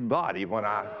dead body when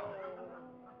I...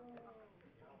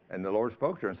 And the Lord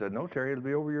spoke to her and said, no, Terry, it'll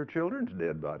be over your children's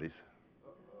dead bodies.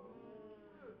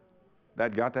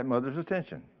 That got that mother's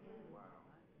attention.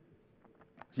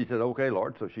 She said, okay,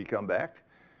 Lord. So she come back.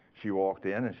 She walked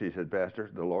in and she said,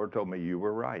 Pastor, the Lord told me you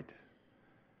were right.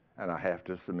 And I have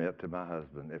to submit to my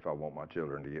husband if I want my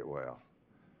children to get well.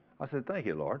 I said, thank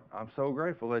you, Lord. I'm so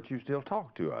grateful that you still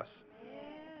talk to us.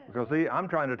 Because, see, I'm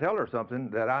trying to tell her something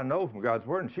that I know from God's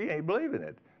word, and she ain't believing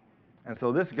it. And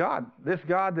so this God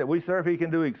that we serve, he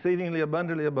can do exceedingly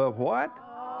abundantly above what?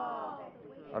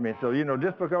 I mean, so, you know,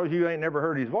 just because you ain't never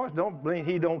heard his voice, don't mean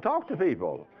he don't talk to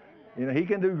people. You know, he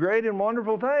can do great and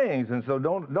wonderful things. And so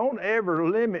don't ever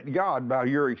limit God by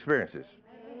your experiences.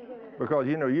 Because,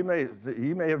 you know, you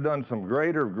may have done some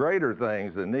greater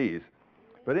things than these.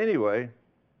 But anyway,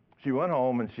 she went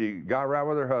home and she got right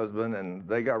with her husband, and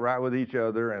they got right with each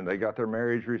other, and they got their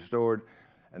marriage restored.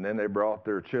 And then they brought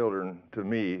their children to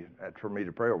me for me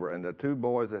to pray over. And the 2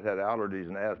 boys that had allergies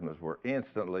and asthmas were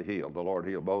instantly healed. The Lord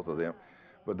healed both of them.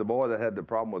 But the boy that had the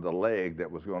problem with the leg that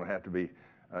was going to have to be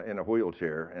in a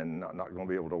wheelchair and not going to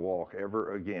be able to walk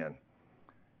ever again,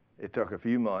 it took a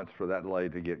few months for that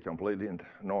leg to get completely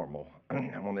normal.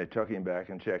 And when they took him back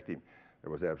and checked him,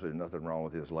 there was absolutely nothing wrong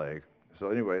with his leg. So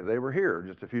anyway, they were here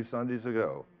just a few Sundays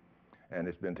ago, and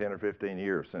it's been 10 or 15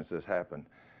 years since this happened.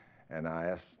 And I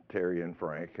asked Terry and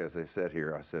Frank, as they sat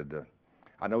here, I said,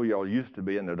 I know y'all used to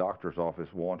be in the doctor's office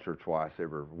once or twice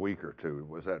every week or two.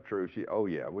 Was that true? Oh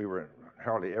yeah, we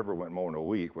hardly ever went more than a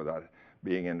week without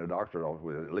being in the doctor's office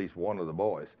with at least one of the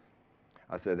boys.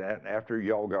 I said, after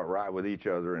y'all got right with each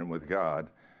other and with God,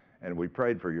 and we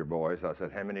prayed for your boys, I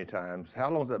said, how many times,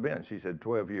 how long has that been? She said,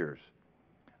 12 years.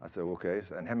 I said, okay,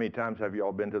 and how many times have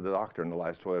y'all been to the doctor in the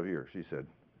last 12 years? She said,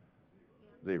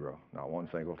 0, not one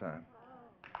single time.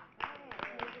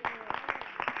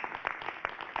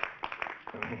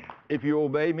 If you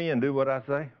obey me and do what I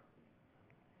say,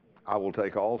 I will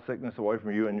take all sickness away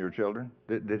from you and your children.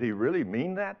 Did he really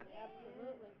mean that?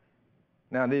 Absolutely.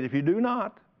 Now, if you do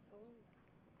not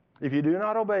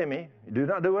obey me, you do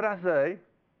not do what I say,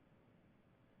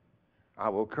 I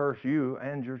will curse you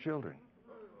and your children.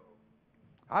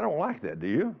 I don't like that, do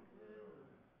you?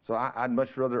 So I'd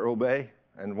much rather obey.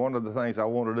 And one of the things I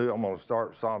want to do, I'm going to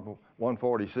start Psalm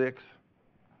 146.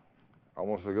 I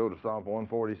want us to go to Psalm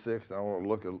 146. I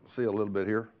want to see a little bit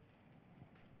here.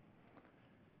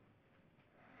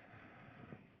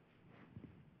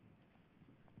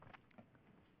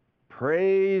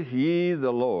 Praise ye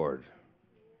the Lord.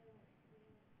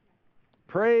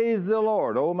 Praise the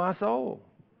Lord, O my soul.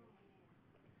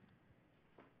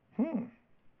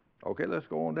 Okay, let's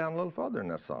go on down a little further in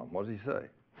that psalm. What does he say?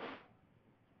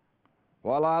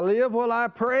 While I live, will I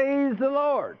praise the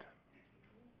Lord.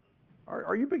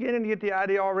 Are you beginning to get the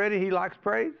idea already? He likes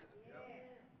praise? Yeah.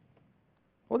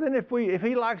 Well, then if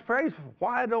he likes praise,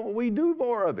 why don't we do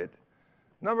more of it?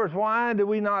 In other words, why do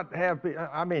we not have,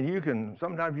 I mean,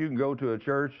 sometimes you can go to a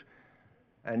church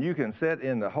and you can sit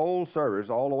in the whole service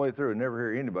all the way through and never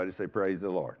hear anybody say praise the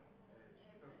Lord.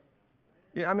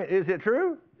 Yeah, I mean, is it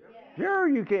true? Yeah. Sure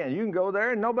you can. You can go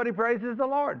there and nobody praises the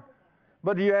Lord.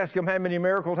 But you ask them how many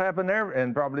miracles happen there,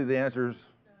 and probably the answer is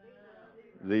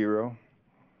 0.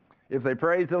 If they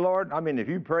praise the Lord, I mean, if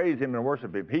you praise Him and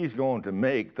worship Him, He's going to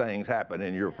make things happen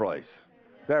in your place.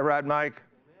 Is that right, Mike?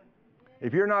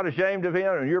 If you're not ashamed of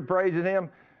Him and you're praising Him,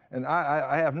 and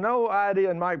I have no idea,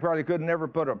 and Mike probably could never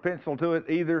put a pencil to it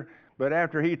either, but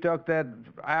after he took that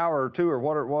hour or 2 or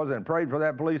whatever it was and prayed for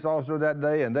that police officer that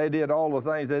day, and they did all the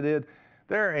things they did,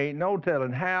 there ain't no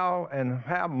telling how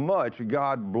much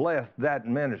God blessed that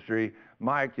ministry,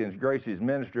 Mike and Gracie's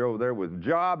ministry over there, with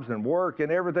jobs and work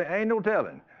and everything. Ain't no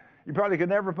telling. You probably could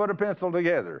never put a pencil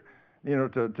together, you know,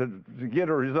 to get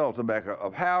a result back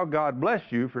of how God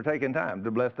blessed you for taking time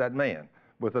to bless that man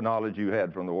with the knowledge you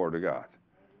had from the Word of God.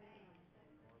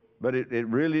 But it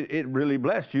really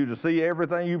blessed you to see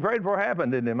everything you prayed for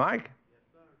happen, didn't it, Mike?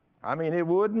 I mean, it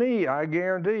would me, I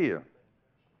guarantee you.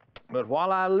 But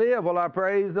while I live, will I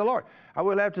praise the Lord? I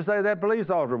will have to say that police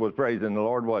officer was praising the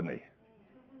Lord, wasn't he?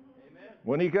 Amen.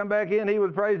 When he come back in, he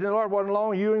was praising the Lord. Wasn't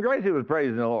long, you and Gracie was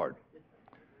praising the Lord.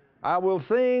 I will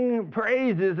sing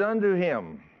praises unto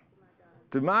Him,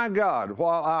 to my God,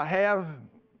 while I have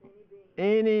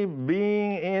any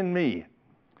being in me.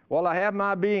 While I have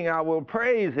my being, I will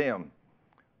praise Him.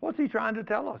 What's He trying to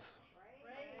tell us?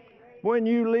 When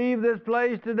you leave this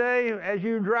place today, as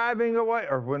you're driving away,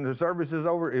 or when the service is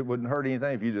over, it wouldn't hurt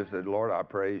anything if you just said, Lord, I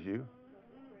praise You.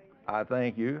 I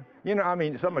thank You. You know, I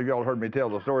mean, some of y'all heard me tell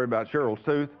the story about Cheryl's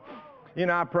tooth. You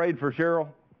know, I prayed for Cheryl.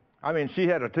 I mean, she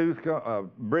had a tooth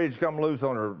bridge come loose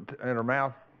on her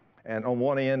mouth, and on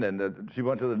one end, and she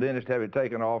went to the dentist to have it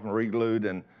taken off and re-glued,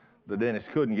 and the dentist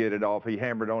couldn't get it off. He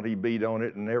hammered on it, he beat on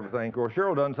it and everything. Of course,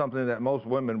 Cheryl done something that most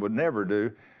women would never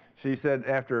do. She said,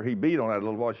 after he beat on that a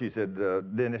little while, she said,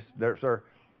 dentist, there, sir,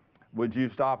 would you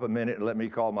stop a minute and let me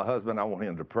call my husband? I want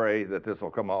him to pray that this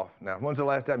will come off. Now, when's the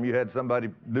last time you had somebody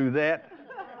do that?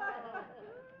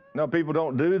 No, people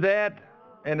don't do that.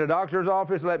 In the doctor's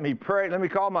office, let me pray. Let me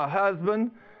call my husband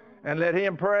and let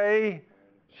him pray.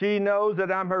 She knows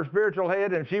that I'm her spiritual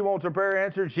head, and if she wants a prayer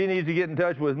answered, she needs to get in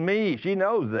touch with me. She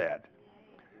knows that.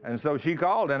 And so she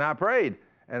called, and I prayed.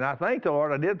 And I thanked the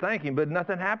Lord. I did thank Him, but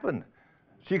nothing happened.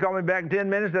 She called me back in 10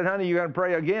 minutes and said, honey, you got to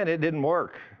pray again. It didn't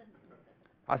work.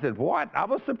 I said, what? I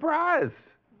was surprised.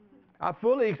 I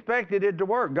fully expected it to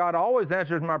work. God always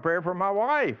answers my prayer for my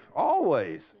wife,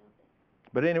 always.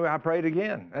 But anyway, I prayed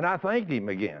again, and I thanked Him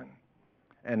again.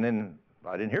 And then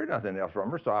I didn't hear nothing else from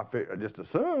her, so I just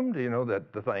assumed, you know,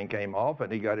 that the thing came off,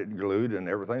 and he got it glued, and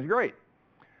everything's great.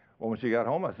 Well, when she got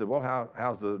home, I said, well,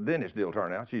 how's the dentist deal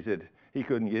turn out? She said, he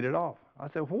couldn't get it off. I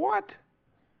said, what?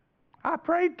 I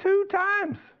prayed 2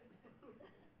 times.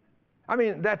 I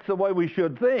mean, that's the way we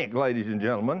should think, ladies and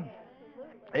gentlemen.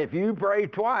 If you pray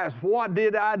twice, what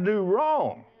did I do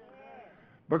wrong?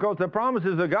 Because the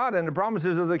promises of God and the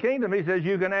promises of the kingdom, He says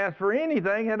you can ask for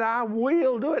anything and I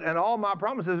will do it. And all my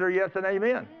promises are yes and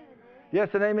amen. Yes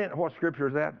and amen. What scripture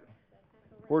is that?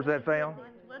 Where's that found?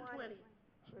 1:20.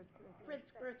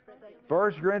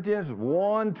 1 Corinthians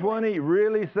 1:20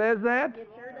 really says that? It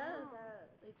sure does.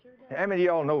 It sure does. How many of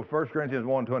y'all know 1 Corinthians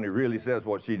 1:20 really says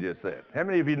what she just said? How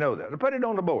many of you know that? Put it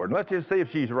on the board and let's just see if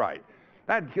she's right.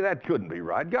 That couldn't be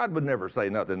right. God would never say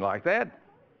nothing like that.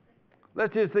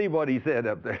 Let's just see what He said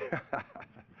up there.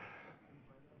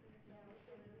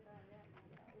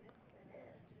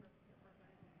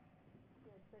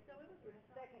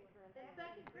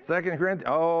 2 Corinthians,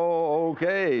 oh,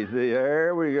 okay, see,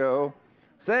 there we go.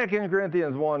 2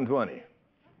 Corinthians 1:20.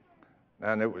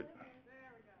 And it was,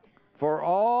 for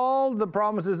all the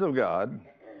promises of God,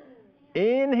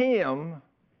 in Him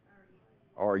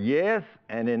are yes,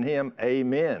 and in Him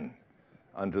amen,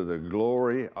 unto the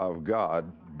glory of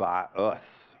God by us.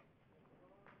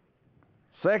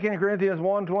 2 Corinthians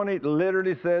 1:20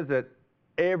 literally says that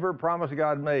every promise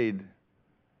God made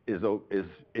is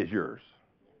yours.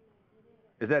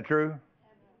 Is that true?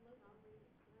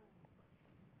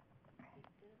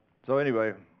 So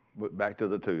anyway, back to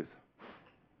the tooth.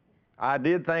 I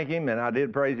did thank Him and I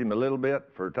did praise Him a little bit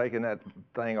for taking that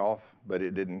thing off, but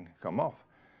it didn't come off.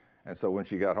 And so when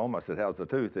she got home, I said, how's the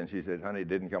tooth? And she said, honey, it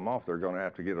didn't come off. They're going to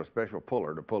have to get a special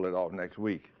puller to pull it off next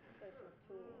week.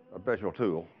 A special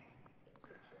tool.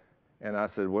 And I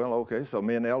said, well, okay. So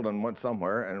me and Eldon went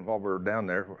somewhere, and while we were down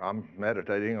there, I'm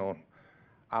meditating on,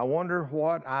 I wonder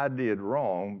what I did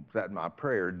wrong that my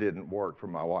prayer didn't work for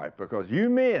my wife. Because you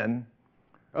men,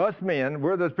 us men,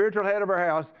 we're the spiritual head of our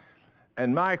house.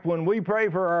 And Mike, when we pray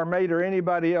for our mate or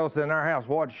anybody else in our house,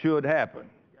 what should happen?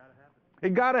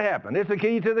 It got to happen. It's the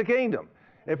key to the kingdom.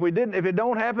 If it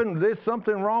don't happen, there's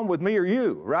something wrong with me or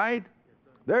you, right?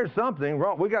 There's something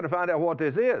wrong. We got to find out what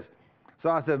this is. So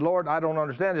I said, Lord, I don't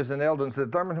understand this. And Eldon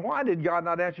said, Thurman, why did God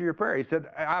not answer your prayer? He said,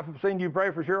 I've seen you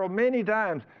pray for Cheryl many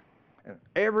times. And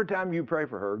every time you pray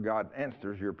for her, God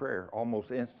answers your prayer almost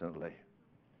instantly.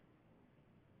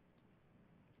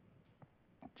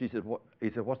 She said, what?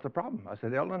 He said, what's the problem? I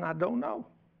said, Eldon, I don't know.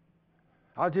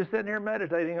 I was just sitting here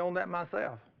meditating on that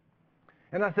myself.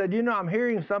 And I said, I'm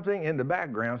hearing something in the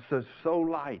background that's so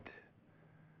light.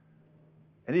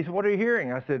 And he said, what are you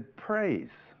hearing? I said, praise.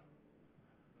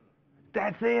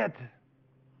 That's it.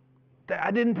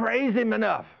 I didn't praise him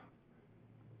enough.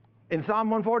 In Psalm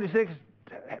 146,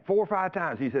 4 or 5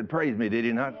 times he said, praise me, did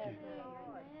he not?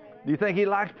 Do you think he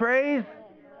likes praise?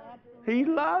 He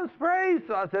loves praise.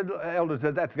 So I said, Elder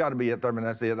said, that's got to be it, Thurman.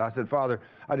 That's it. I said, Father,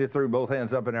 I just threw both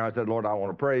hands up in there. I said, Lord, I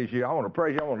want to praise you. I want to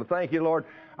praise you. I want to thank you, Lord.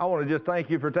 I want to just thank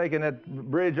you for taking that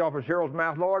bridge off of Cheryl's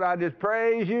mouth. Lord, I just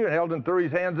praise you. And Eldon threw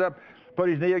his hands up, put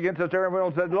his knee against the steering wheel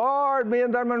and said, Lord, me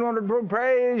and Thurman want to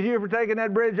praise you for taking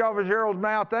that bridge off of Cheryl's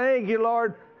mouth. Thank you,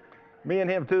 Lord. Me and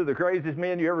him, too, the craziest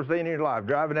men you ever seen in your life,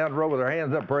 driving down the road with our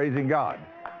hands up praising God.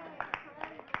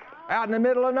 Out in the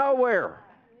middle of nowhere.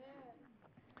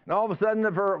 And all of a sudden,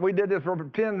 we did this for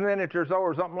 10 minutes or so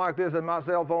or something like this, and my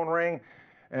cell phone rang,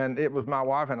 and it was my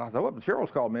wife, and I thought, well,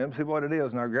 Cheryl's called me. Let me see what it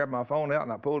is. And I grabbed my phone out,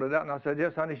 and I pulled it out, and I said,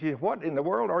 yes, honey. She said, what in the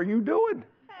world are you doing?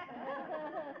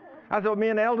 I said, well, me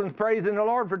and Eldon's praising the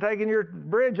Lord for taking your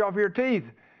bridge off your teeth.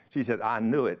 She said, I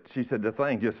knew it. She said, the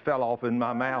thing just fell off in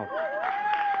my mouth.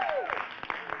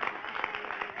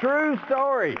 True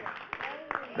story.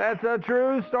 That's a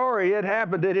true story. It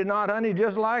happened, did it not, honey,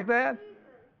 just like that?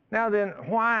 Now then,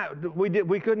 why?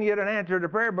 We couldn't get an answer to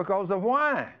prayer because of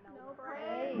why? No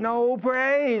praise. No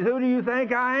praise. Who do you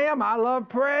think I am? I love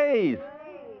praise.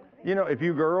 If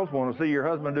you girls want to see your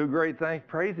husband do great things,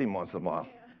 praise him once in a while.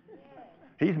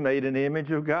 He's made in the image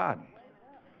of God.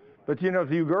 But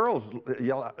if you girls,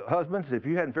 husbands, if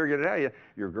you hadn't figured it out,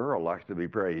 your girl likes to be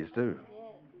praised too.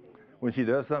 When she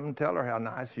does something, tell her how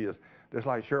nice she is. Just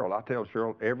like Cheryl, I tell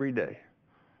Cheryl every day,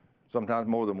 sometimes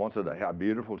more than once a day, how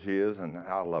beautiful she is and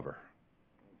how I love her.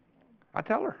 I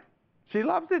tell her. She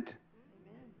loves it.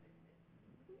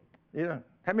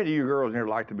 How many of you girls in here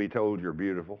like to be told you're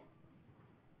beautiful?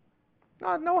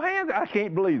 No hands. I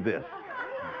can't believe this.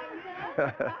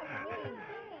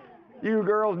 You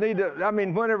girls need to,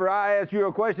 whenever I ask you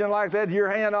a question like that, your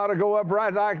hand ought to go up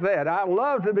right like that. I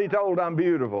love to be told I'm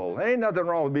beautiful. Ain't nothing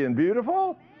wrong with being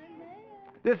beautiful.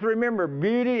 Just remember,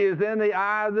 beauty is in the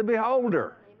eye of the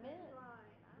beholder.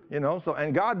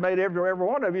 And God made every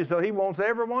one of you, so he wants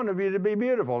every one of you to be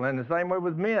beautiful. And the same way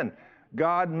with men.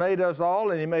 God made us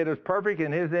all, and he made us perfect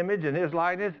in his image and his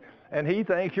likeness, and he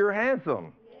thinks you're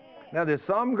handsome. Now, there's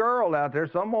some girl out there,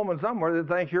 some woman somewhere that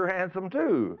thinks you're handsome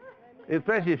too.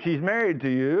 Especially if she's married to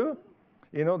you.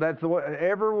 That's the way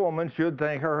every woman should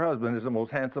think her husband is the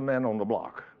most handsome man on the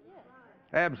block.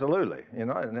 Absolutely.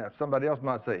 And somebody else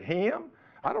might say, him?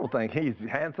 I don't think he's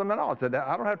handsome at all. I said,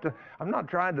 I'm not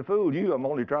trying to fool you. I'm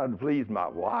only trying to please my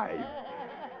wife.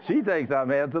 She thinks I'm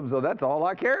handsome, so that's all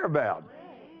I care about.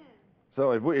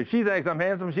 So if she thinks I'm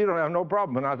handsome, she don't have no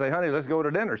problem. When I say, honey, let's go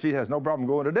to dinner, she has no problem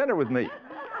going to dinner with me.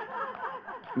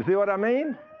 You see what I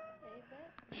mean?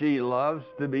 She loves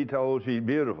to be told she's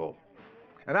beautiful.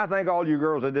 And I think all you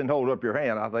girls that didn't hold up your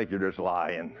hand, I think you're just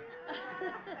lying.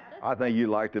 I think you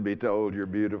like to be told you're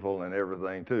beautiful and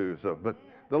everything too. But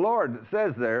the Lord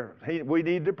says there, we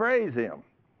need to praise him.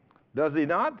 Does he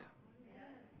not?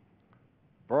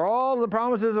 For all the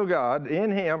promises of God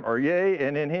in him are yea,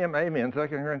 and in him amen. 2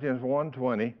 Corinthians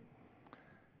 1:20.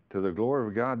 To the glory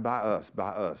of God by us, by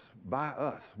us, by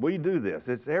us. We do this.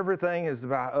 Everything is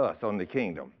by us on the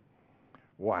kingdom.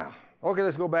 Wow. Okay,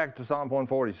 let's go back to Psalm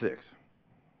 146.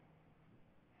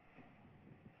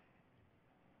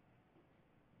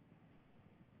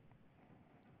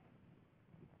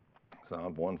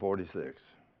 Psalm 146.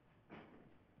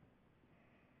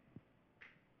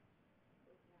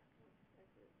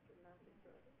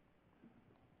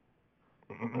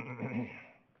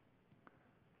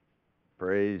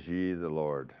 Praise ye the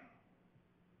Lord.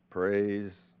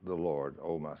 Praise the Lord,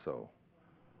 O my soul.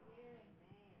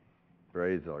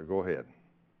 Praise the Lord. Go ahead.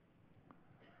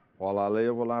 While I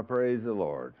live, will I praise the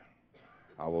Lord.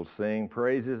 I will sing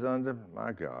praises unto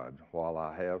my God while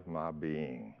I have my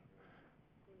being.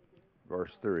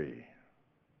 Verse 3.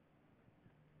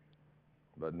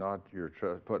 But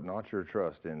put not your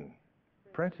trust in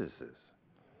princesses,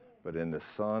 but in the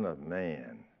Son of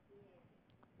Man.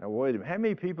 Now wait a minute. How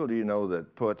many people do you know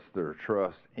that puts their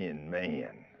trust in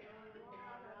man?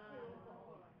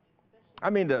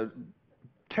 The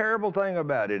terrible thing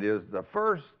about it is the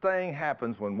first thing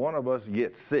happens when one of us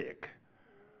gets sick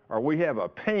or we have a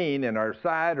pain in our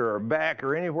side or our back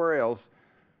or anywhere else,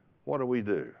 what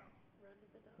do?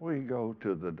 We go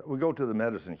to the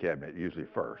medicine cabinet usually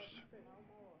first.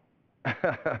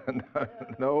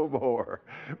 No more.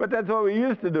 But that's what we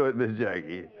used to do it, Miss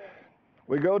Jackie.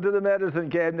 We go to the medicine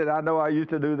cabinet. I know I used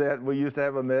to do that. We used to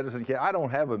have a medicine cabinet. I don't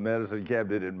have a medicine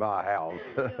cabinet in my house.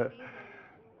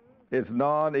 It's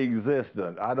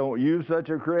non-existent. I don't use such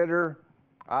a critter.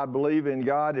 I believe in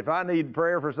God. If I need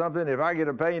prayer for something, if I get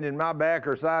a pain in my back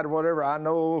or side or whatever, I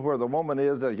know where the woman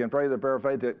is that can pray the prayer of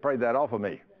faith to pray that off of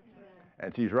me.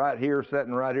 And she's right here,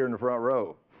 sitting right here in the front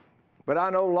row. But I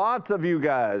know lots of you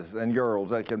guys and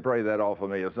girls that can pray that off of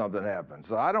me if something happens.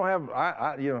 So I don't have,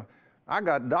 I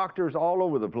got doctors all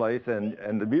over the place,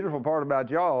 and the beautiful part about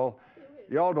y'all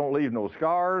don't leave no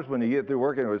scars when you get through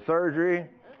working with surgery.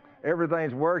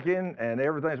 Everything's working, and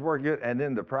everything's working good, and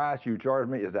then the price you charge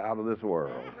me is out of this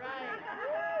world.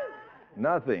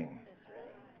 Nothing.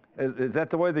 Is that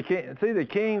the way the king? See, the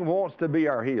king wants to be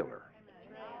our healer.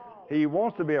 He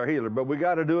wants to be our healer, but we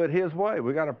got to do it his way.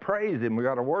 We got to praise him. We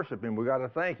got to worship him. We got to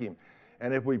thank him.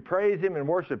 And if we praise him and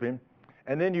worship him,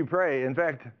 and then you pray. In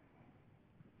fact,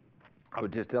 I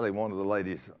was just telling one of the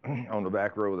ladies on the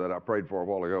back row that I prayed for a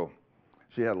while ago.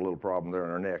 She had a little problem there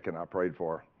in her neck, and I prayed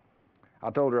for her. I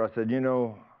told her, I said,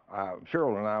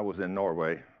 Cheryl and I was in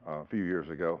Norway a few years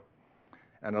ago,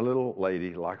 and a little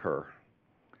lady like her,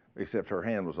 except her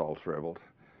hand was all shriveled.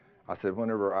 I said,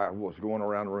 whenever I was going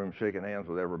around the room shaking hands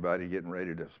with everybody, getting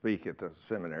ready to speak at the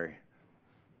seminary,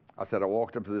 I said, I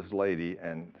walked up to this lady,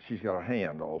 and she's got her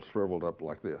hand all shriveled up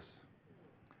like this.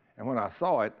 And when I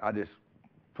saw it, I just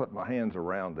put my hands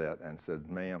around that and said,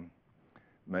 ma'am,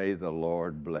 may the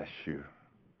Lord bless you.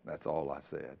 That's all I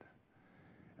said.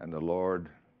 And the Lord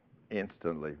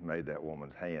instantly made that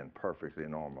woman's hand perfectly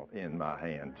normal in my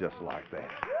hand, just like that.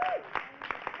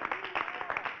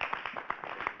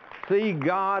 See,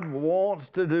 God wants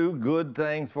to do good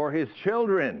things for his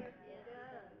children.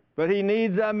 But he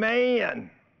needs a man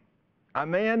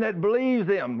that believes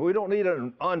him. We don't need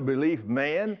an unbelief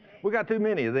man. We got too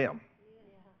many of them.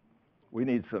 We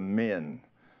need some men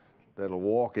that'll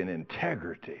walk in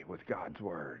integrity with God's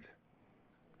word.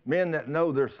 Men that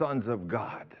know they're sons of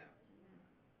God,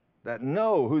 that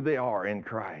know who they are in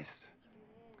Christ,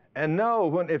 and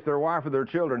know if their wife or their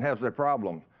children has a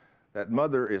problem, that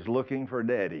mother is looking for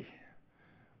daddy.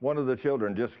 One of the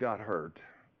children just got hurt.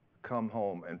 Come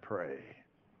home and pray.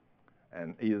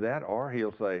 And either that or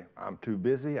he'll say, I'm too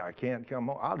busy, I can't come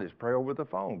home. I'll just pray over the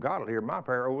phone. God will hear my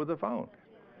prayer over the phone.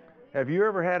 Have you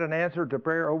ever had an answer to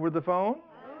prayer over the phone?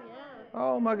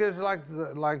 Oh my goodness,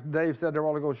 like Dave said there a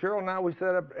while ago, Cheryl and I, we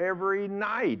set up every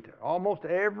night, almost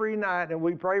every night, and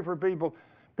we pray for people.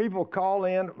 People call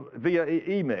in via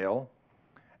email,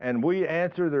 and we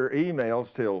answer their emails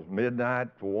till midnight,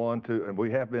 1, 2, and we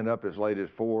have been up as late as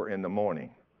 4 in the morning.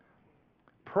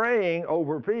 Praying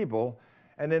over people,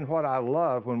 and then what I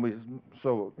love when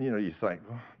you think,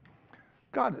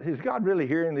 God, is God really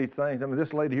hearing these things? I mean,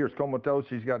 this lady here is comatose,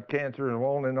 she's got cancer and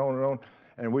on and on and on.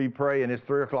 And we pray, and it's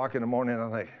 3 o'clock in the morning,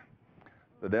 and I think,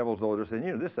 the devil's over there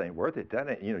saying, this ain't worth it. That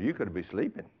ain't, you could be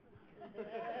sleeping.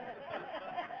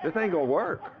 This ain't going to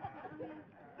work.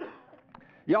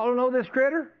 Y'all don't know this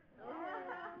critter?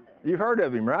 You've heard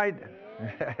of him, right?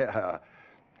 Yeah.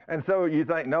 And so you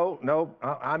think, no.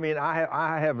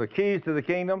 I have the keys to the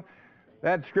kingdom.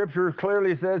 That scripture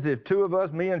clearly says if two of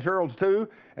us, me and Charles two,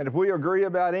 and if we agree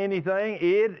about anything,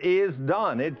 it is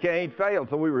done. It can't fail.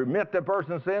 So we remit the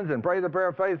person's sins and pray the prayer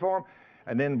of faith for them.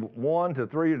 And then 1 to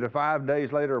 3 to 5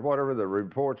 days later or whatever, the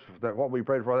reports that what we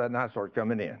prayed for that night start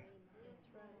coming in.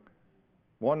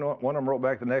 One of them wrote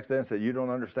back the next day and said, you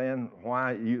don't understand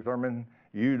why Thurman,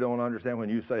 you don't understand when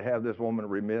you say have this woman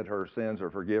remit her sins or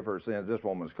forgive her sins. This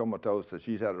woman's comatose, so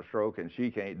she's had a stroke and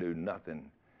she can't do nothing.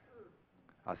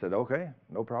 I said, okay,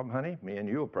 no problem, honey. Me and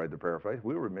you will pray the prayer of faith.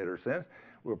 We'll remit her sins.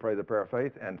 We'll pray the prayer of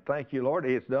faith. And thank you, Lord,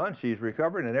 it's done. She's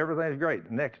recovering and everything's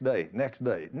great. Next day,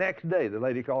 the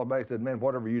lady called back and said, man,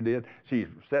 whatever you did, she's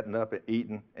setting up and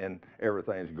eating and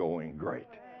everything's going great.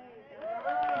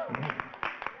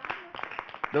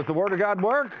 Does the Word of God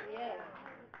work? Yes.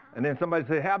 And then somebody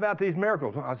said, how about these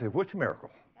miracles? I said, which miracle?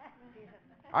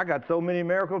 I got so many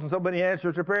miracles and so many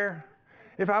answers to prayer.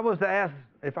 If I was to ask,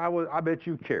 I bet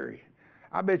you, Carrie,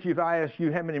 I bet you if I asked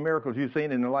you how many miracles you've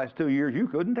seen in the last 2 years, you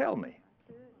couldn't tell me.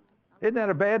 Isn't that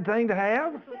a bad thing to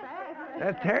have?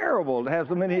 That's terrible to have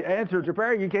so many answers to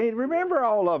prayer. You can't remember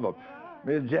all of them.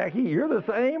 Ms. Jackie, you're the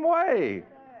same way.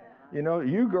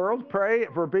 You girls pray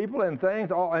for people and things,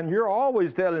 and you're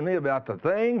always telling me about the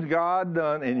things God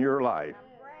done in your life.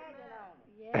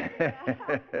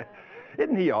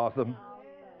 Isn't he awesome?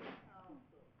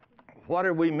 What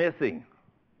are we missing?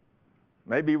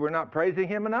 Maybe we're not praising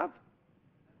him enough?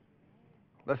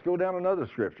 Let's go down another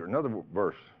scripture, another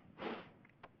verse.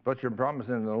 Put your promise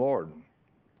in the Lord.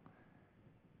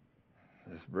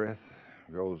 This breath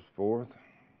goes forth.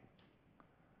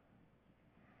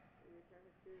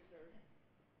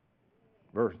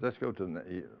 Let's go to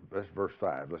that's verse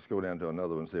 5. Let's go down to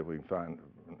another one and see if we can find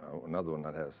another one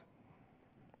that has.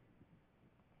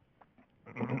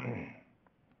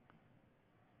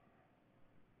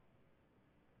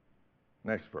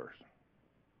 Next verse.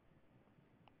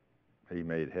 He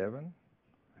made heaven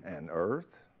and earth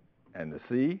and the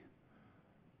sea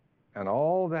and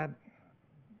all that.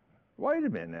 Wait a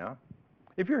minute now.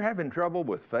 If you're having trouble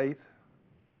with faith,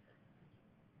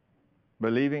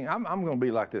 believing, I'm going to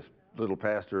be like this little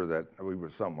pastor that we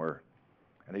were somewhere,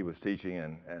 and he was teaching,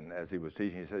 and as he was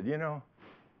teaching, he said, you know,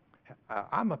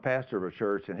 I'm a pastor of a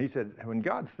church, and he said, when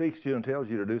God speaks to you and tells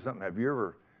you to do something, have you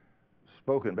ever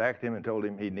spoken back to him and told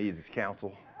him he needs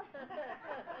counsel?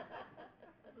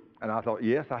 And I thought,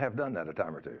 yes, I have done that a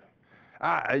time or two.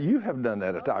 You have done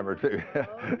that a time or two.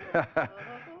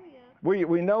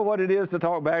 We know what it is to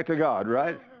talk back to God,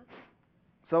 right?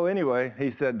 So anyway,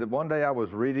 he said that one day I was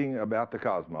reading about the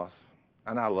cosmos,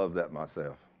 and I love that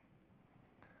myself.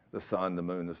 The sun, the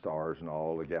moon, the stars, and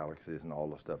all the galaxies and all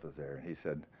the stuff is there. And he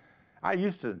said, I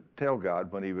used to tell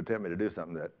God when he would tell me to do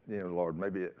something that, you know, Lord,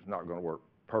 maybe it's not going to work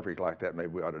perfect like that. Maybe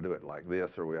we ought to do it like this,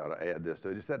 or we ought to add this to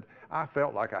it. He said, I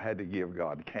felt like I had to give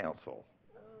God counsel.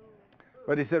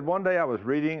 But he said, one day I was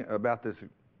reading about this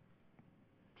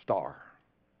star.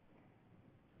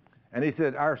 And he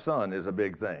said, our sun is a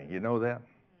big thing. You know that?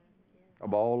 A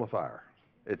ball of fire.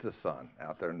 It's a sun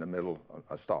out there in the middle of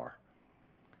a star.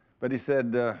 But he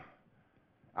said,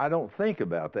 I don't think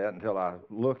about that until I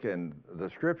look in the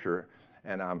scripture,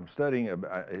 and I'm studying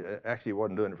about, actually he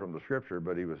wasn't doing it from the scripture,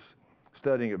 but he was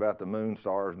studying about the moon,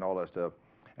 stars, and all that stuff.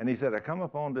 And he said, I come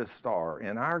upon this star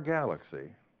in our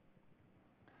galaxy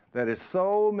that is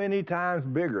so many times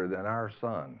bigger than our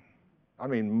sun. I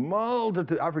mean,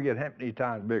 multitude, I forget how many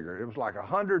times bigger. It was like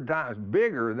 100 times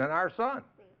bigger than our sun.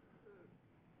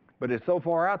 But it's so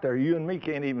far out there, you and me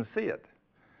can't even see it.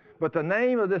 But the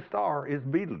name of this star is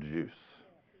Betelgeuse.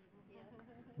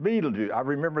 Betelgeuse. I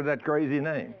remember that crazy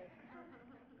name.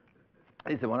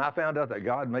 He said, when I found out that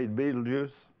God made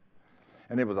Betelgeuse,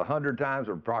 and it was 100 times,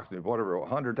 or approximately whatever,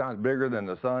 100 times bigger than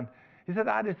the sun, he said,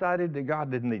 I decided that God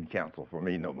didn't need counsel for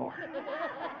me no more.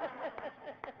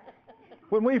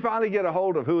 When we finally get a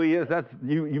hold of who he is, that's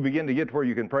you begin to get to where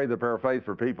you can pray the prayer of faith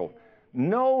for people,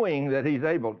 knowing that he's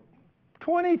able.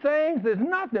 20 things is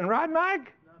nothing, right,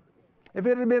 Mike? If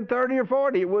it had been 30 or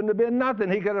 40, it wouldn't have been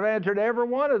nothing. He could have answered every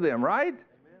one of them, right? Amen.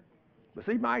 But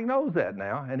see, Mike knows that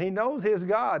now, and he knows his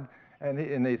God. And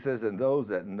he says, and those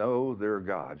that know their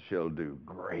God shall do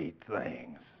great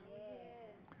things.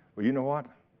 Well, you know what?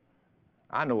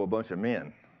 I know a bunch of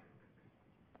men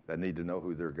that need to know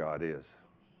who their God is.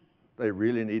 They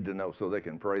really need to know so they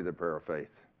can pray the prayer of faith.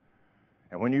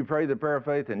 And when you pray the prayer of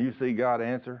faith and you see God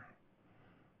answer,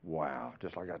 wow,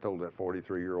 just like I told that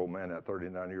 43-year-old man, that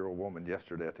 39-year-old woman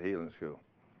yesterday at the healing school.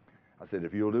 I said,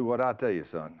 if you'll do what I tell you,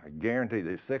 son, I guarantee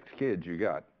these 6 kids you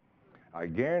got, I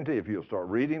guarantee if you'll start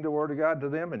reading the Word of God to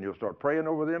them and you'll start praying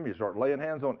over them, you start laying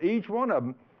hands on each one of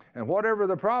them, and whatever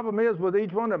the problem is with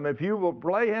each one of them, if you will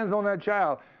lay hands on that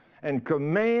child and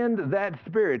command that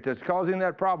spirit that's causing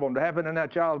that problem to happen in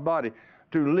that child's body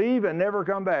to leave and never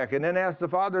come back, and then ask the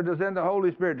Father to send the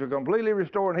Holy Spirit to completely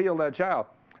restore and heal that child,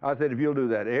 I said, if you'll do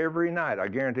that every night, I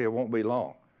guarantee it won't be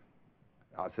long.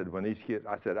 I said, when these kids,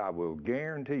 I said, I will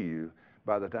guarantee you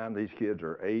by the time these kids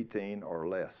are 18 or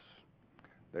less,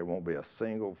 there won't be a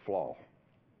single flaw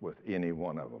with any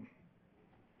one of them.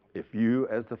 If you,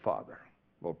 as the Father,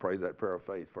 will pray that prayer of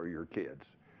faith for your kids.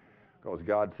 Because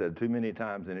God said too many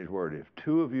times in his word, if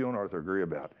 2 of you on earth agree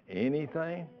about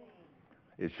anything,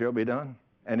 it shall be done.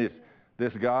 And it's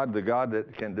this God, the God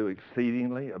that can do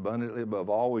exceedingly, abundantly above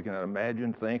all we can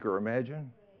imagine, think, or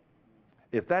imagine.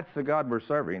 If that's the God we're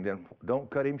serving, then don't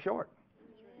cut him short.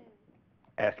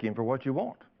 Ask him for what you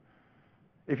want.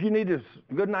 If you need a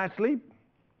good night's sleep,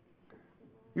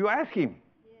 you ask him.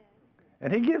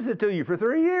 And he gives it to you for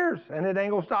 3 years. And it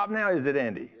ain't going to stop now, is it,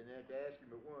 Andy? Didn't have to ask him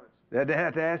but once. They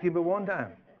have to ask him but one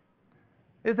time.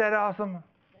 Isn't that awesome?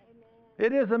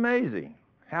 It is amazing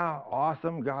how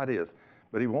awesome God is.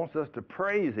 But he wants us to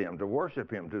praise him, to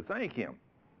worship him, to thank him.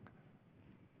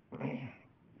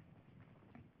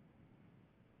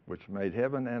 Which made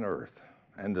heaven and earth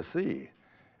and the sea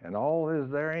and all is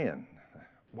therein.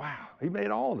 Wow, he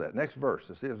made all that. Next verse,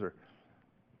 it says there,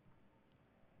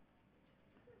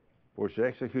 which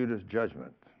executeth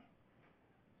judgment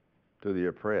to the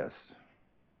oppressed,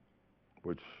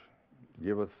 which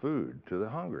giveth food to the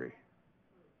hungry.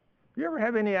 You ever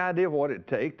have any idea what it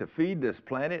takes to feed this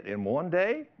planet in one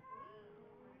day?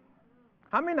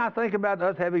 I mean, I think about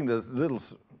us having this little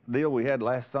deal we had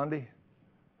last Sunday,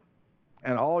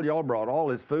 and all y'all brought all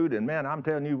this food, and man, I'm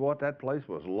telling you what, that place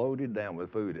was loaded down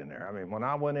with food in there. I mean, when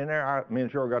I went in there, me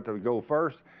and Cheryl got to go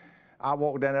first. I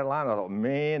walked down that line, I thought,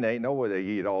 man, there ain't no way they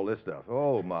eat all this stuff.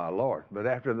 Oh, my Lord. But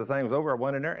after the thing was over, I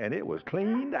went in there, and it was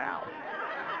cleaned out.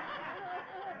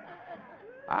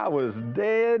 I was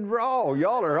dead wrong.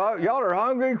 Y'all are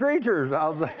hungry creatures. I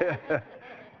was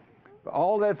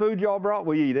all that food y'all brought,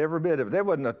 we eat every bit of it. There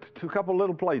wasn't a couple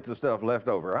little plates of stuff left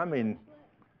over. I mean,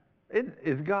 it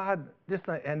is God,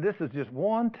 and this is just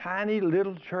one tiny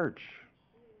little church.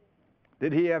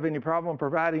 Did he have any problem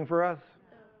providing for us?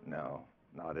 No.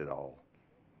 Not at all.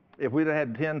 If we'd have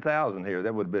had 10,000 here,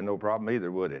 that would have been no problem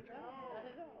either, would it?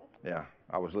 Yeah.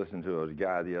 I was listening to a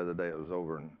guy the other day that was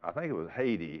over in, I think it was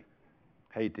Haiti,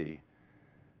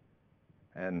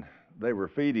 and they were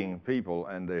feeding people,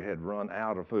 and they had run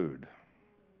out of food.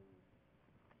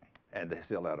 And they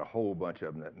still had a whole bunch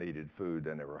of them that needed food,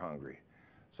 and they were hungry.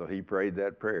 So he prayed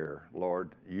that prayer,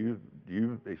 Lord, if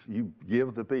you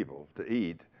give the people to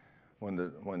eat,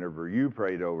 whenever you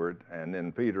prayed over it, and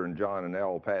then Peter and John and they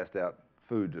all passed out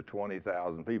food to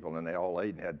 20,000 people, and they all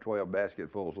ate and had 12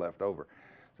 basketfuls left over.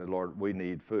 Said, Lord, we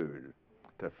need food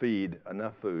to feed,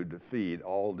 enough food to feed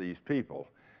all these people.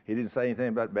 He didn't say anything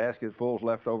about basketfuls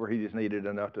left over. He just needed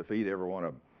enough to feed every one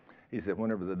of them. He said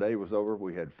whenever the day was over,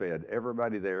 we had fed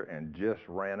everybody there and just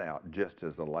ran out just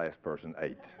as the last person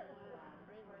ate.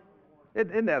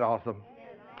 Isn't that awesome?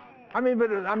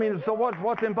 So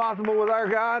what's impossible with our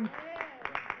God?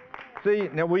 See,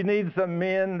 now we need some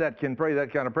men that can pray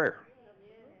that kind of prayer.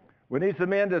 We need some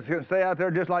men that can stay out there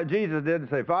just like Jesus did and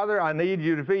say, Father, I need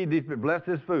you to feed these, bless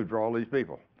this food for all these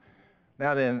people.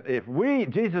 Now then, if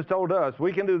Jesus told us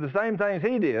we can do the same things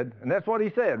he did, and that's what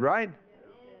he said, right?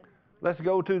 Let's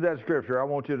go to that scripture. I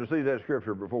want you to see that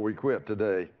scripture before we quit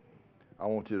today. I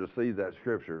want you to see that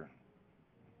scripture.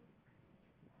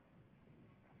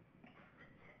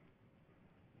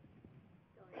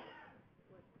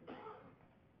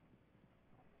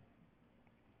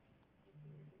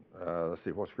 Let's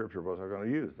see, what scripture was I going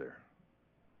to use there?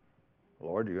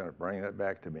 Lord, you're going to bring that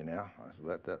back to me now. I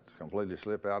let that completely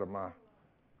slip out of my...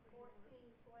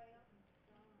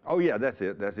 Oh, yeah, that's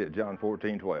it. John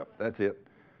 14:12. That's it.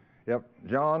 Yep,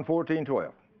 John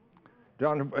 14:12.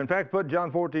 In fact, put John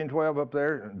 14:12 up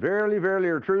there. Verily, verily,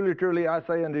 or truly, truly, I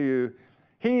say unto you,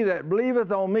 he that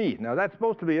believeth on me. Now, that's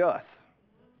supposed to be us.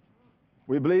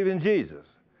 We believe in Jesus.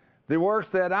 The works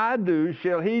that I do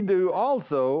shall he do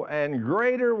also, and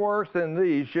greater works than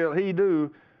these shall he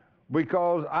do,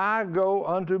 because I go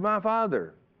unto my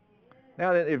Father.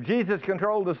 Now, if Jesus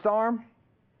controlled the storm,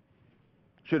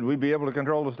 should we be able to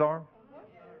control the storm?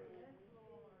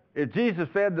 If Jesus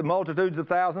fed the multitudes of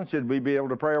thousands, should we be able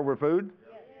to pray over food?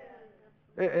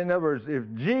 In other words, if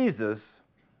Jesus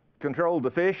controlled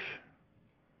the fish,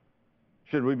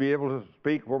 should we be able to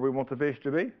speak where we want the fish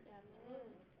to be?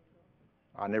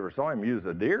 I never saw him use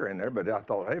a deer in there, but I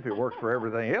thought, hey, if it works for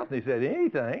everything else, and he said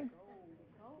anything,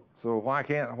 so why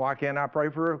can't I pray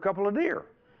for a couple of deer?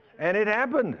 And it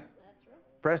happened.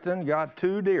 Preston got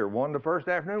 2 deer, one the first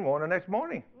afternoon, one the next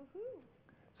morning.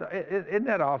 So isn't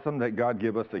that awesome that God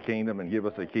give us the kingdom and give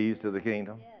us the keys to the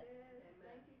kingdom?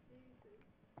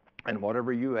 And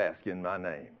whatever you ask in my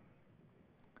name.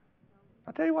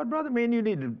 I tell you what, brother, me and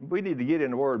you we need to get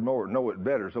in the Word more, know it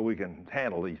better so we can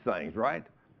handle these things, right?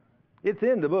 It's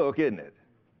in the book, isn't it?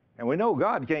 And we know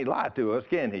God can't lie to us,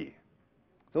 can he?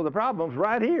 So the problem's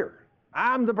right here.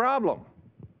 I'm the problem.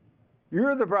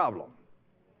 You're the problem.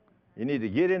 You need to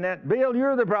get in that. Bill,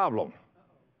 you're the problem.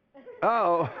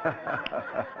 Uh-oh.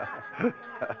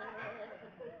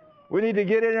 We need to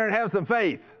get in there and have some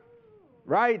faith.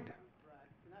 Right?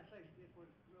 Can I say this one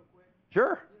real quick?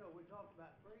 Sure. You know, we talked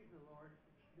about praising the Lord,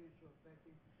 being so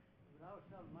effective. But I was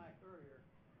telling Mike earlier,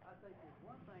 I think there's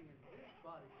one thing in this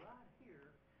body right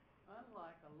here,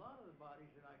 unlike a lot of the bodies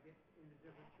that I get in the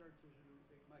different churches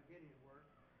and my getting work,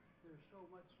 there's so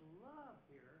much love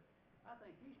here. I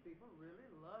think these people really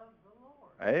love the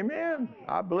Lord. Amen.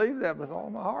 I believe that with all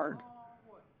my heart.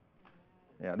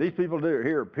 Yeah, these people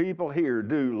here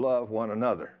do love one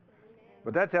another.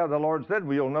 But that's how the Lord said,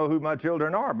 well, you'll know who my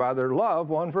children are, by their love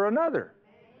one for another.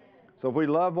 So if we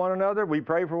love one another, we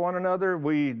pray for one another,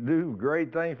 we do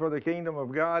great things for the kingdom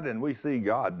of God, and we see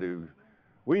God do.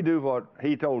 We do what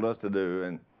he told us to do.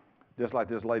 And just like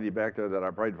this lady back there that I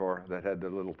prayed for that had the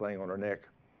little thing on her neck,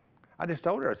 I just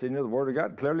told her, I said, you know, the Word of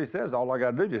God clearly says all I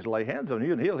got to do is just lay hands on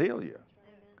you and he'll heal you.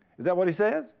 Is that what he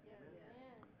says?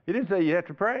 He didn't say you have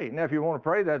to pray. Now, if you want to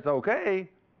pray, that's okay.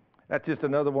 That's just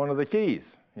another one of the keys,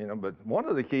 you know. But one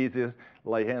of the keys is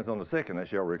lay hands on the sick and they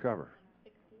shall recover.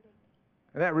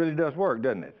 And that really does work,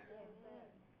 doesn't it?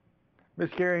 Miss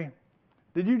Carrie,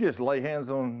 did you just lay hands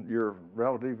on your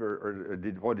relative, or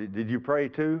did you pray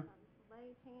too?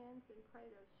 Laid hands and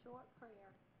prayed a short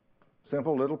prayer.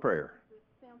 Simple little prayer. Just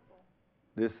simple.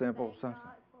 This simple Thank something.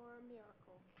 God for a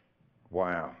miracle.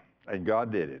 Wow. And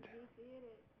God did it. He did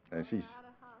it. And she's Out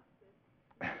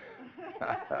of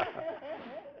hospice.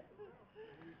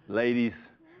 ladies,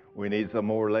 we need some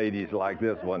more ladies like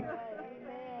this one.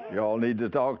 Y'all need to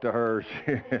talk to her.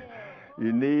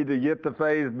 You need to get the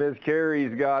faith Miss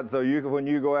Carrie's got, so you can, when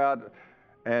you go out,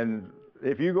 and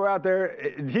if you go out there,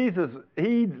 Jesus,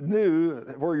 he knew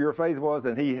where your faith was,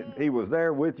 and he was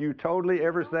there with you totally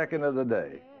every second of the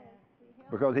day,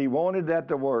 because he wanted that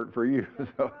to work for you.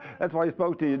 So that's why he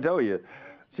spoke to you and told you,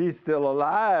 she's still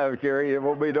alive, Carrie. It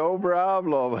won't be no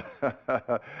problem.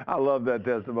 I love that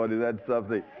testimony. That's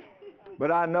something. But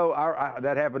I know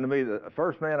that happened to me. The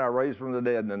first man I raised from the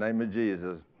dead in the name of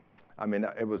Jesus. I mean,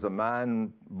 it was a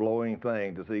mind-blowing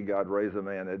thing to see God raise a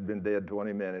man that had been dead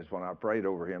 20 minutes when I prayed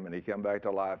over him, and he came back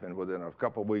to life, and within a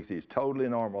couple of weeks, he's totally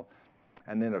normal.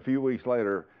 And then a few weeks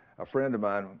later, a friend of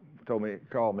mine called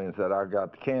me and said, I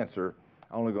got cancer.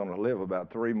 I'm only going to live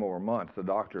about 3 more months, the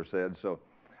doctor said. So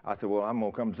I said, well, I'm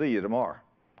going to come see you tomorrow.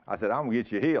 I said, I'm going to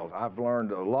get you healed. I've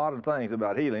learned a lot of things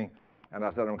about healing, and I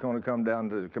said, I'm going to come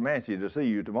down to Comanche to see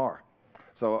you tomorrow.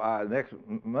 So next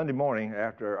Monday morning,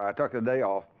 after I took the day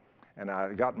off, and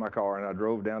I got in my car and I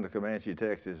drove down to Comanche,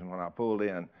 Texas, and when I pulled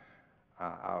in,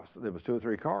 there was 2 or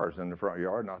 3 cars in the front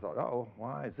yard, and I thought, oh,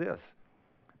 why is this?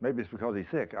 Maybe it's because he's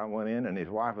sick. I went in, and his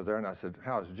wife was there, and I said,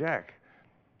 how's Jack?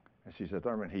 And she said,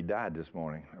 Thurman, he died this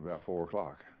morning about 4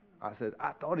 o'clock. I said,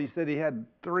 I thought he said he had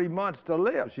 3 months to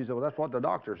live. She said, well, that's what the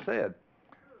doctor said,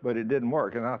 but it didn't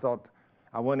work. And I thought,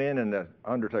 I went in, and the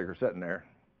undertaker sitting there,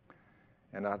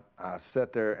 and I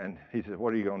sat there, and he said,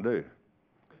 what are you going to do?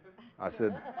 I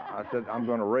said, I'm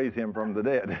going to raise him from the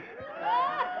dead.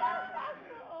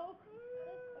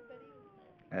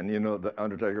 And you know, the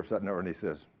undertaker sitting there, and he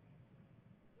says,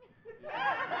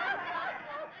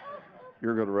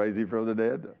 you're going to raise him from the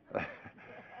dead?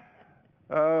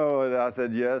 Oh, and I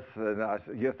said, yes. And I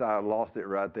guess I lost it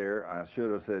right there. I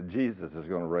should have said, Jesus is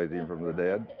going to raise him from the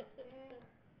dead.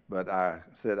 But I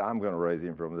said, I'm going to raise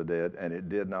him from the dead, and it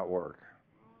did not work.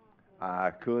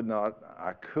 I could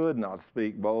not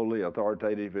speak boldly,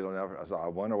 authoritatively enough, so I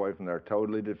went away from there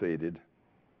totally defeated.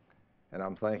 And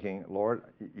I'm thinking, Lord,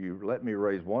 you let me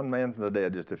raise one man from the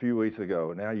dead just a few weeks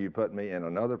ago. Now you put me in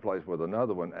another place with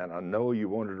another one, and I know you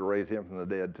wanted to raise him from the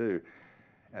dead too.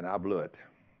 And I blew it.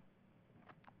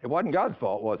 It wasn't God's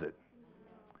fault, was it?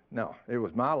 No, it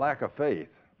was my lack of faith.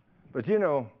 But you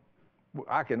know,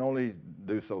 I can only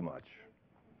do so much.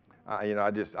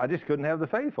 I just couldn't have the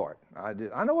faith for it.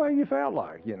 I know how you felt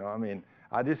like, you know. I mean,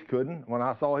 I just couldn't. When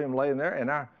I saw him laying there,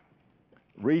 and I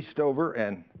reached over,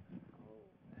 and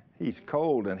he's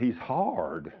cold and he's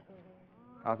hard.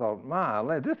 I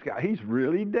thought, this guy, he's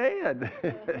really dead.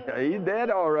 He's dead,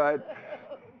 all right.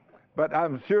 But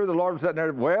I'm sure the Lord was sitting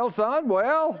there, well, son,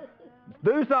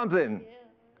 do something.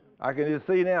 I can just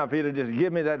see now, if he'd have just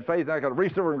given me that faith, I could have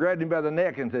reached over and grabbed him by the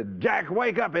neck and said, Jack,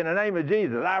 wake up in the name of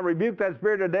Jesus. I rebuke that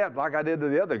spirit of death like I did to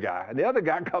the other guy. And the other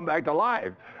guy come back to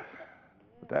life.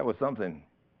 But that was something.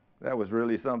 That was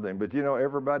really something. But you know,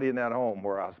 everybody in that home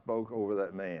where I spoke over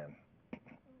that man,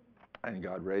 and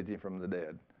God raised him from the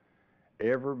dead,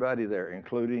 everybody there,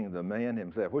 including the man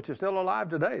himself, which is still alive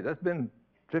today. That's been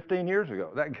 15 years ago.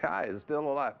 That guy is still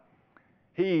alive.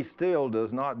 He still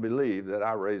does not believe that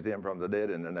I raised him from the dead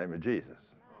in the name of Jesus.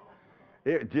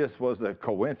 It just was a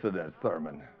coincidence,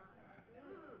 Thurman.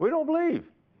 We don't believe.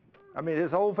 I mean,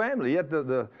 his whole family. Yet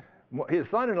his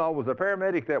son-in-law was a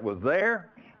paramedic that was there,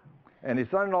 and his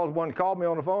son-in-law was one who called me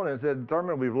on the phone and said,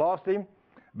 Thurman, we've lost him.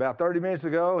 About 30 minutes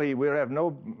ago, we have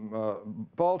no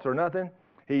pulse or nothing.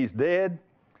 He's dead.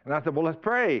 And I said, well, let's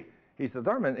pray. He said,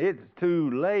 Thurman, it's too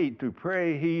late to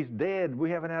pray. He's dead. We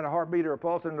haven't had a heartbeat or a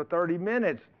pulse in 30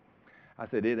 minutes. I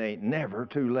said, it ain't never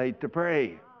too late to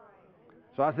pray.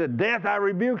 So I said, death, I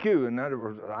rebuke you. And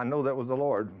I know that was the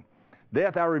Lord.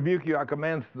 Death, I rebuke you. I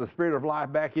command the spirit of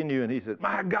life back in you. And he said,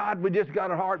 my God, we just got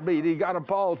a heartbeat. He got a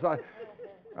pulse.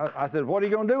 I said, what are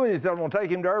you going to do? And he said, I'm going to take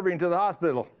him to Irving to the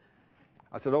hospital.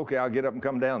 I said, okay, I'll get up and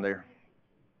come down there.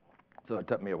 So it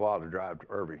took me a while to drive to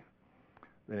Irving.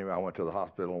 Anyway, I went to the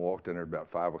hospital and walked in there about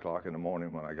 5 o'clock in the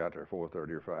morning. When I got there, 4:30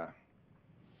 or 5.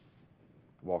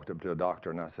 Walked up to a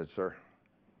doctor and I said, sir,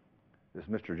 is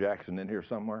Mr. Jackson in here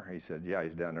somewhere? He said, yeah,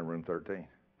 he's down in room 13.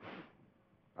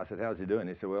 I said, how's he doing?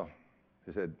 He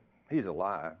said, he's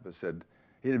alive, but said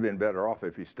He'd have been better off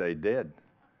if he stayed dead.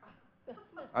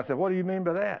 I said, what do you mean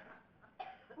by that?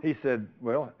 He said,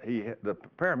 well, the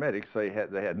paramedics say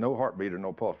they had no heartbeat or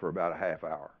no pulse for about a half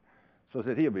hour. So I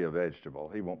said, he'll be a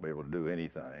vegetable. He won't be able to do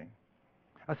anything.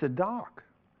 I said, Doc,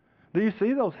 do you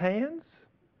see those hands?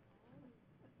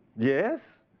 Yes.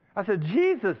 I said,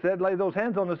 Jesus said, lay those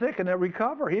hands on the sick and they'll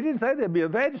recover. He didn't say they'd be a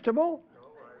vegetable.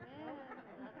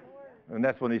 And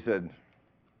that's when he said,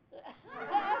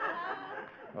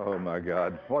 oh my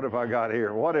God, what have I got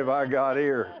here? What have I got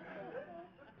here?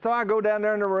 So I go down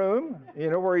there in the room,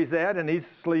 where he's at, and he's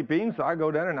sleeping. So I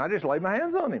go down there and I just lay my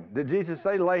hands on him. Did Jesus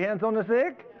say lay hands on the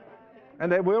sick?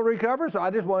 And they will recover. So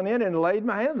I just went in and laid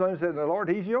my hands on him and said, Lord,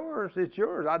 he's yours. It's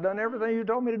yours. I've done everything you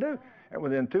told me to do. And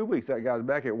within 2 weeks, that guy was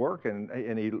back at work,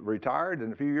 and he retired.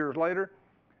 And a few years later,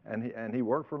 and he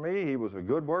worked for me. He was a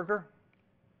good worker.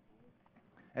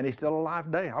 And he's still alive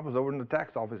today. I was over in the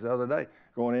tax office the other day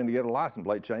going in to get a license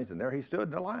plate changed, and there he stood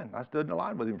in the line. I stood in the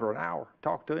line with him for an hour,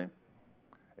 talked to him,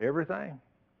 everything.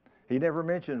 He never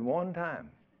mentioned one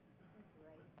time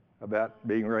about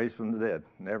being raised from the dead.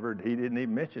 Never. He didn't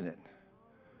even mention it.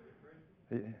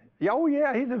 Oh,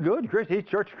 yeah, he's a good Christian. He's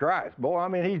Church of Christ. Boy, I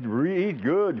mean, he's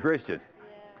good Christian.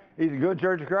 He's a good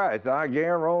Church of Christ, I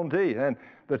guarantee. And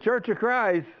the Church of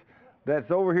Christ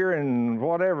that's over here in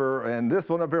whatever, and this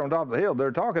one up here on top of the hill, they're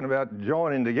talking about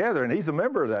joining together, and he's a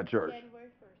member of that church. January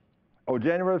 1st. Oh,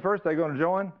 January 1st, they're going to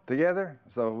join together?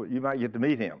 So you might get to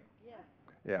meet him. Yeah.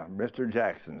 Yeah, Mr.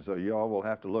 Jackson. So you all will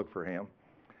have to look for him.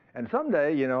 And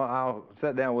someday, I'll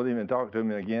sit down with him and talk to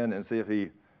him again and see if he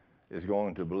is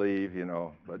going to believe,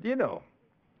 But,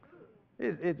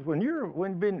 it's when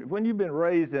you've been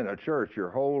raised in a church your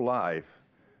whole life,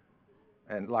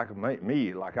 and like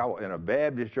me, like I was in a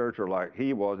Baptist church, or like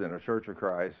he was in a Church of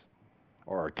Christ,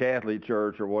 or a Catholic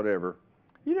church, or whatever,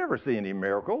 you never see any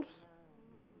miracles.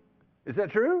 Is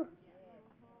that true?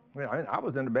 I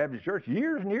was in the Baptist church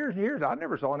years and years and years. I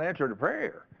never saw an answer to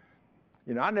prayer.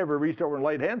 I never reached over and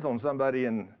laid hands on somebody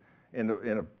in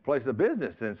a place of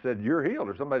business and said, you're healed.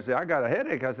 Or somebody said, I got a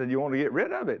headache. I said, you want to get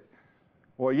rid of it?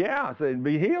 Well, yeah. I said,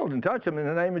 be healed and touch them in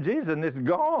the name of Jesus, and it's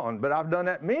gone. But I've done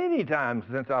that many times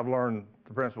since I've learned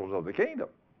the principles of the kingdom.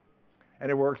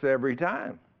 And it works every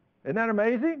time. Isn't that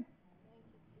amazing?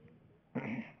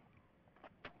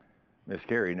 Miss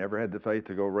Carrie never had the faith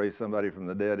to go raise somebody from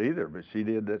the dead either, but she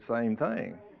did that same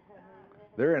thing.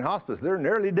 They're in hospice. They're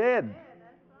nearly dead.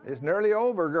 It's nearly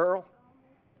over, girl.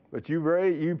 But you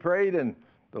prayed, and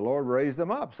the Lord raised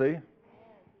them up, see?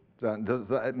 So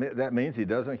that means he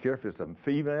doesn't care if it's a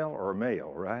female or a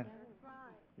male, right?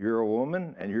 You're a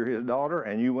woman, and you're his daughter,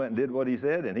 and you went and did what he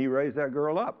said, and he raised that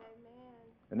girl up.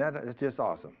 And that's just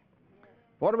awesome.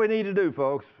 What do we need to do,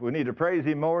 folks? We need to praise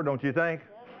him more, don't you think?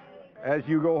 As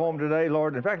you go home today,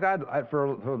 Lord. In fact,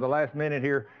 for the last minute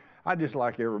here, I'd just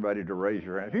like everybody to raise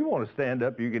your hand. If you want to stand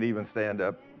up, you could even stand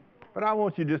up. But I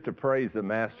want you just to praise the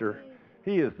Master.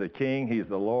 He is the King. He's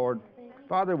the Lord.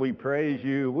 Father, we praise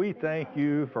you. We thank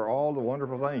you for all the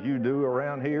wonderful things you do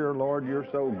around here. Lord, you're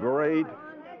so great.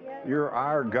 You're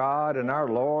our God and our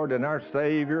Lord and our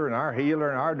Savior and our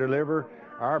healer and our deliverer,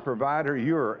 our provider.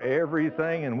 You are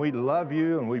everything, and we love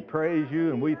you, and we praise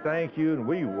you, and we thank you, and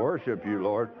we worship you,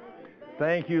 Lord.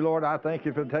 Thank you, Lord. I thank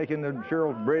you for taking the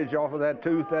Cheryl's bridge off of that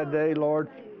tooth that day, Lord.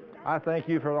 I thank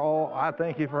you for I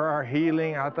thank you for our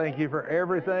healing. I thank you for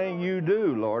everything you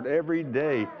do, Lord, every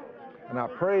day. And I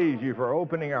praise you for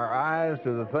opening our eyes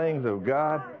to the things of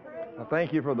God. I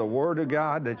thank you for the Word of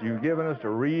God that you've given us to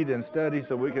read and study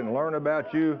so we can learn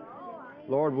about you.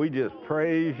 Lord, we just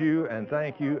praise you and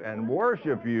thank you and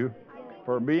worship you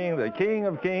for being the King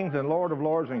of kings and Lord of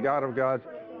lords and God of gods.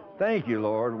 Thank you,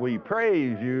 Lord. We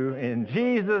praise you in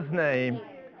Jesus' name.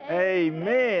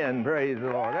 Amen. Praise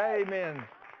the Lord. Amen.